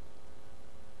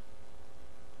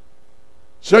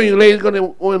 So you ladies go to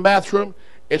the women's bathroom,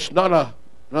 it's not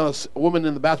another woman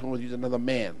in the bathroom with another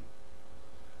man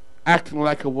acting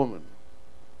like a woman.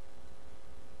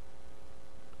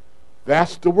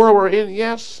 That's the world we're in,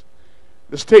 yes.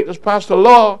 The state has passed a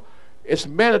law. It's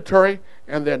mandatory,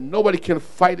 and then nobody can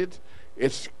fight it.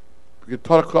 It's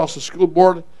taught across the school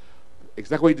board,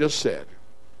 exactly what you just said.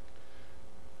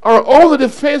 Our only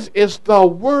defense is the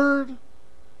Word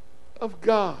of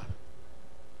God.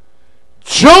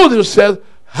 Joseph says,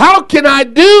 how can I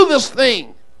do this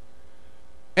thing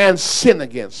and sin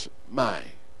against my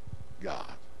God?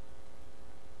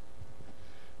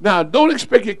 Now, don't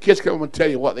expect your kids to come and tell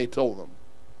you what they told them.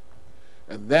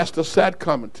 And that's the sad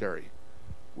commentary.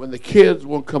 When the kids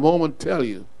won't come home and tell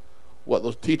you what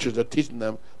those teachers are teaching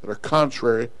them that are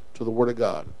contrary to the Word of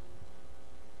God.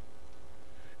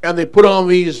 And they put on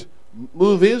these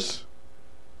movies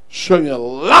showing you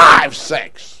live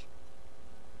sex.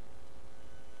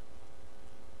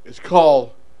 It's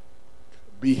called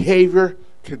behavior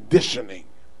conditioning.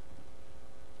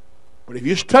 But if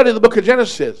you study the book of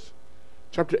Genesis,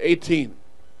 chapter 18,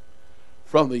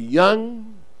 from the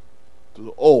young to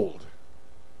the old,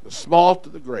 the small to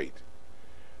the great,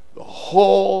 the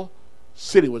whole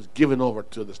city was given over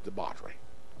to this debauchery.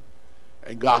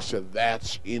 And God said,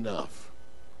 that's enough.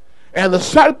 And the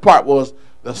sad part was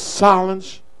the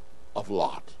silence of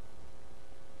Lot.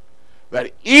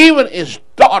 That even his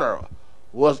daughter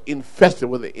was infested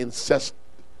with the incest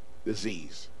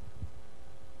disease.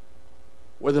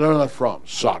 Where did they learn that from?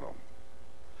 Sodom.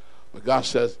 But God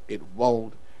says it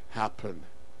won't happen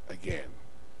again.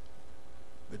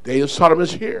 The day of Sodom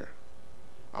is here.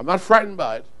 I'm not frightened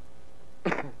by it.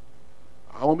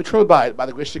 I won't be troubled by it, by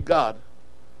the grace of God.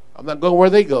 I'm not going where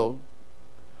they go.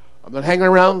 I'm not hanging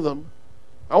around them.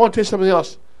 I want to tell you something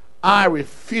else. I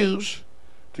refuse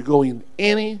to go in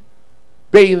any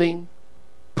bathing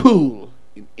pool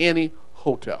in any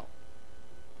hotel.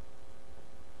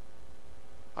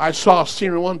 I saw a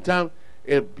scenery one time.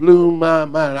 It blew my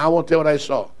mind. I won't tell what I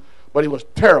saw. But it was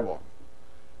terrible.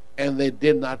 And they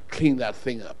did not clean that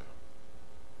thing up.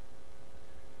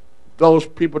 Those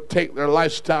people take their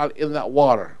lifestyle in that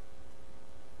water.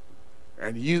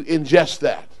 And you ingest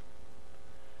that.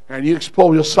 And you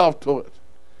expose yourself to it.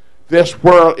 This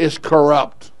world is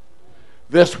corrupt.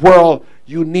 This world,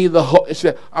 you need the hope. It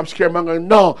said, I'm scared. I'm going,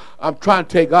 no, I'm trying to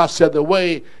take. God said the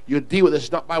way you deal with this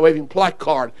is not by waving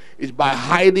placard. It's by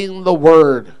hiding the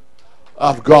word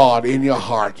of God in your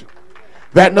heart.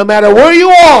 That no matter where you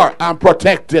are, I'm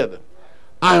protected.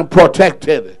 I am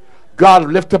protected.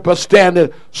 God lift up a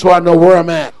standard so I know where I'm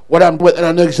at, what I'm with, and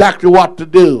I know exactly what to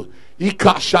do.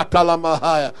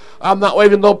 I'm not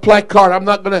waving no placard. I'm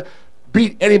not going to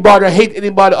beat anybody or hate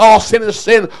anybody. All sin is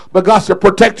sin, but God said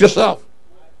protect yourself.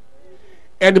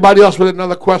 Anybody else with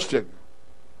another question?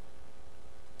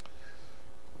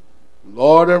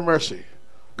 Lord have mercy.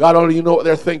 God only you know what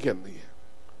they're thinking.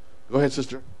 Go ahead,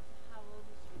 sister.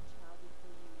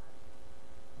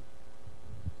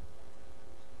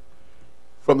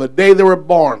 From the day they were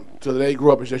born to the day they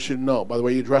grew up, as they should know by the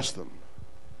way you dress them.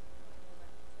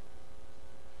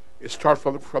 It starts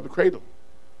from the cradle.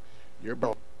 You're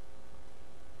born.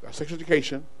 That's sex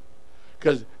education.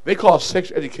 Because they call it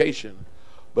sex education,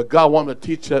 but God wanted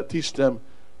to teach them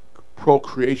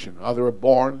procreation. How they were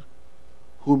born,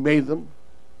 who made them,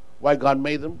 why God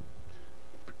made them.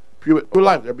 Pure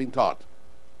life, they're being taught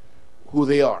who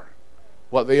they are,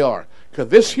 what they are. Because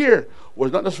this here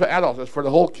was not just for adults, it's for the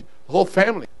whole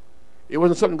family. It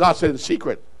wasn't something God said in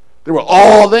secret. They were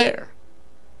all there.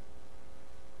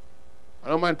 I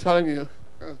don't mind telling you,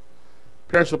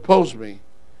 parents oppose me.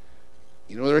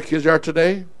 You know where their kids are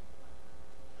today?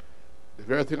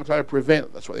 very thing I try to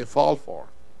prevent. That's what they fall for.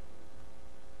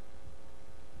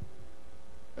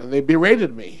 And they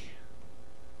berated me.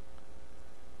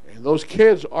 And those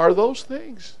kids are those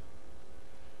things.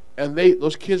 And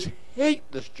those kids hate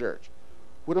this church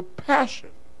with a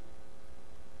passion.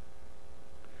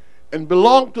 And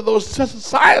belong to those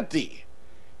society,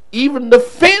 even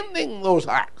defending those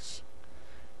acts.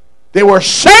 They were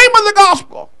ashamed of the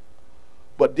gospel,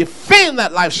 but defend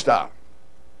that lifestyle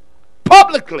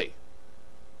publicly.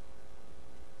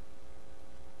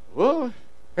 Well,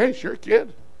 hey, sure,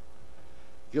 kid.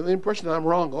 Give the impression that I'm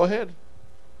wrong. Go ahead.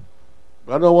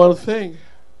 But I know one thing.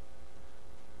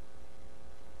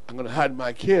 I'm going to hide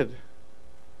my kid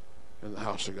in the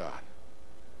house of God.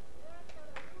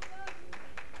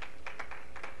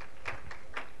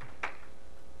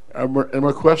 And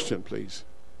my question, please.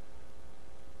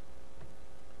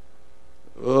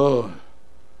 Oh,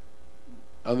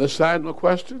 on this side, no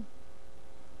question?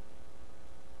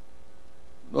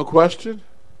 No question?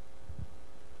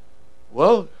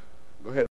 Well, go ahead.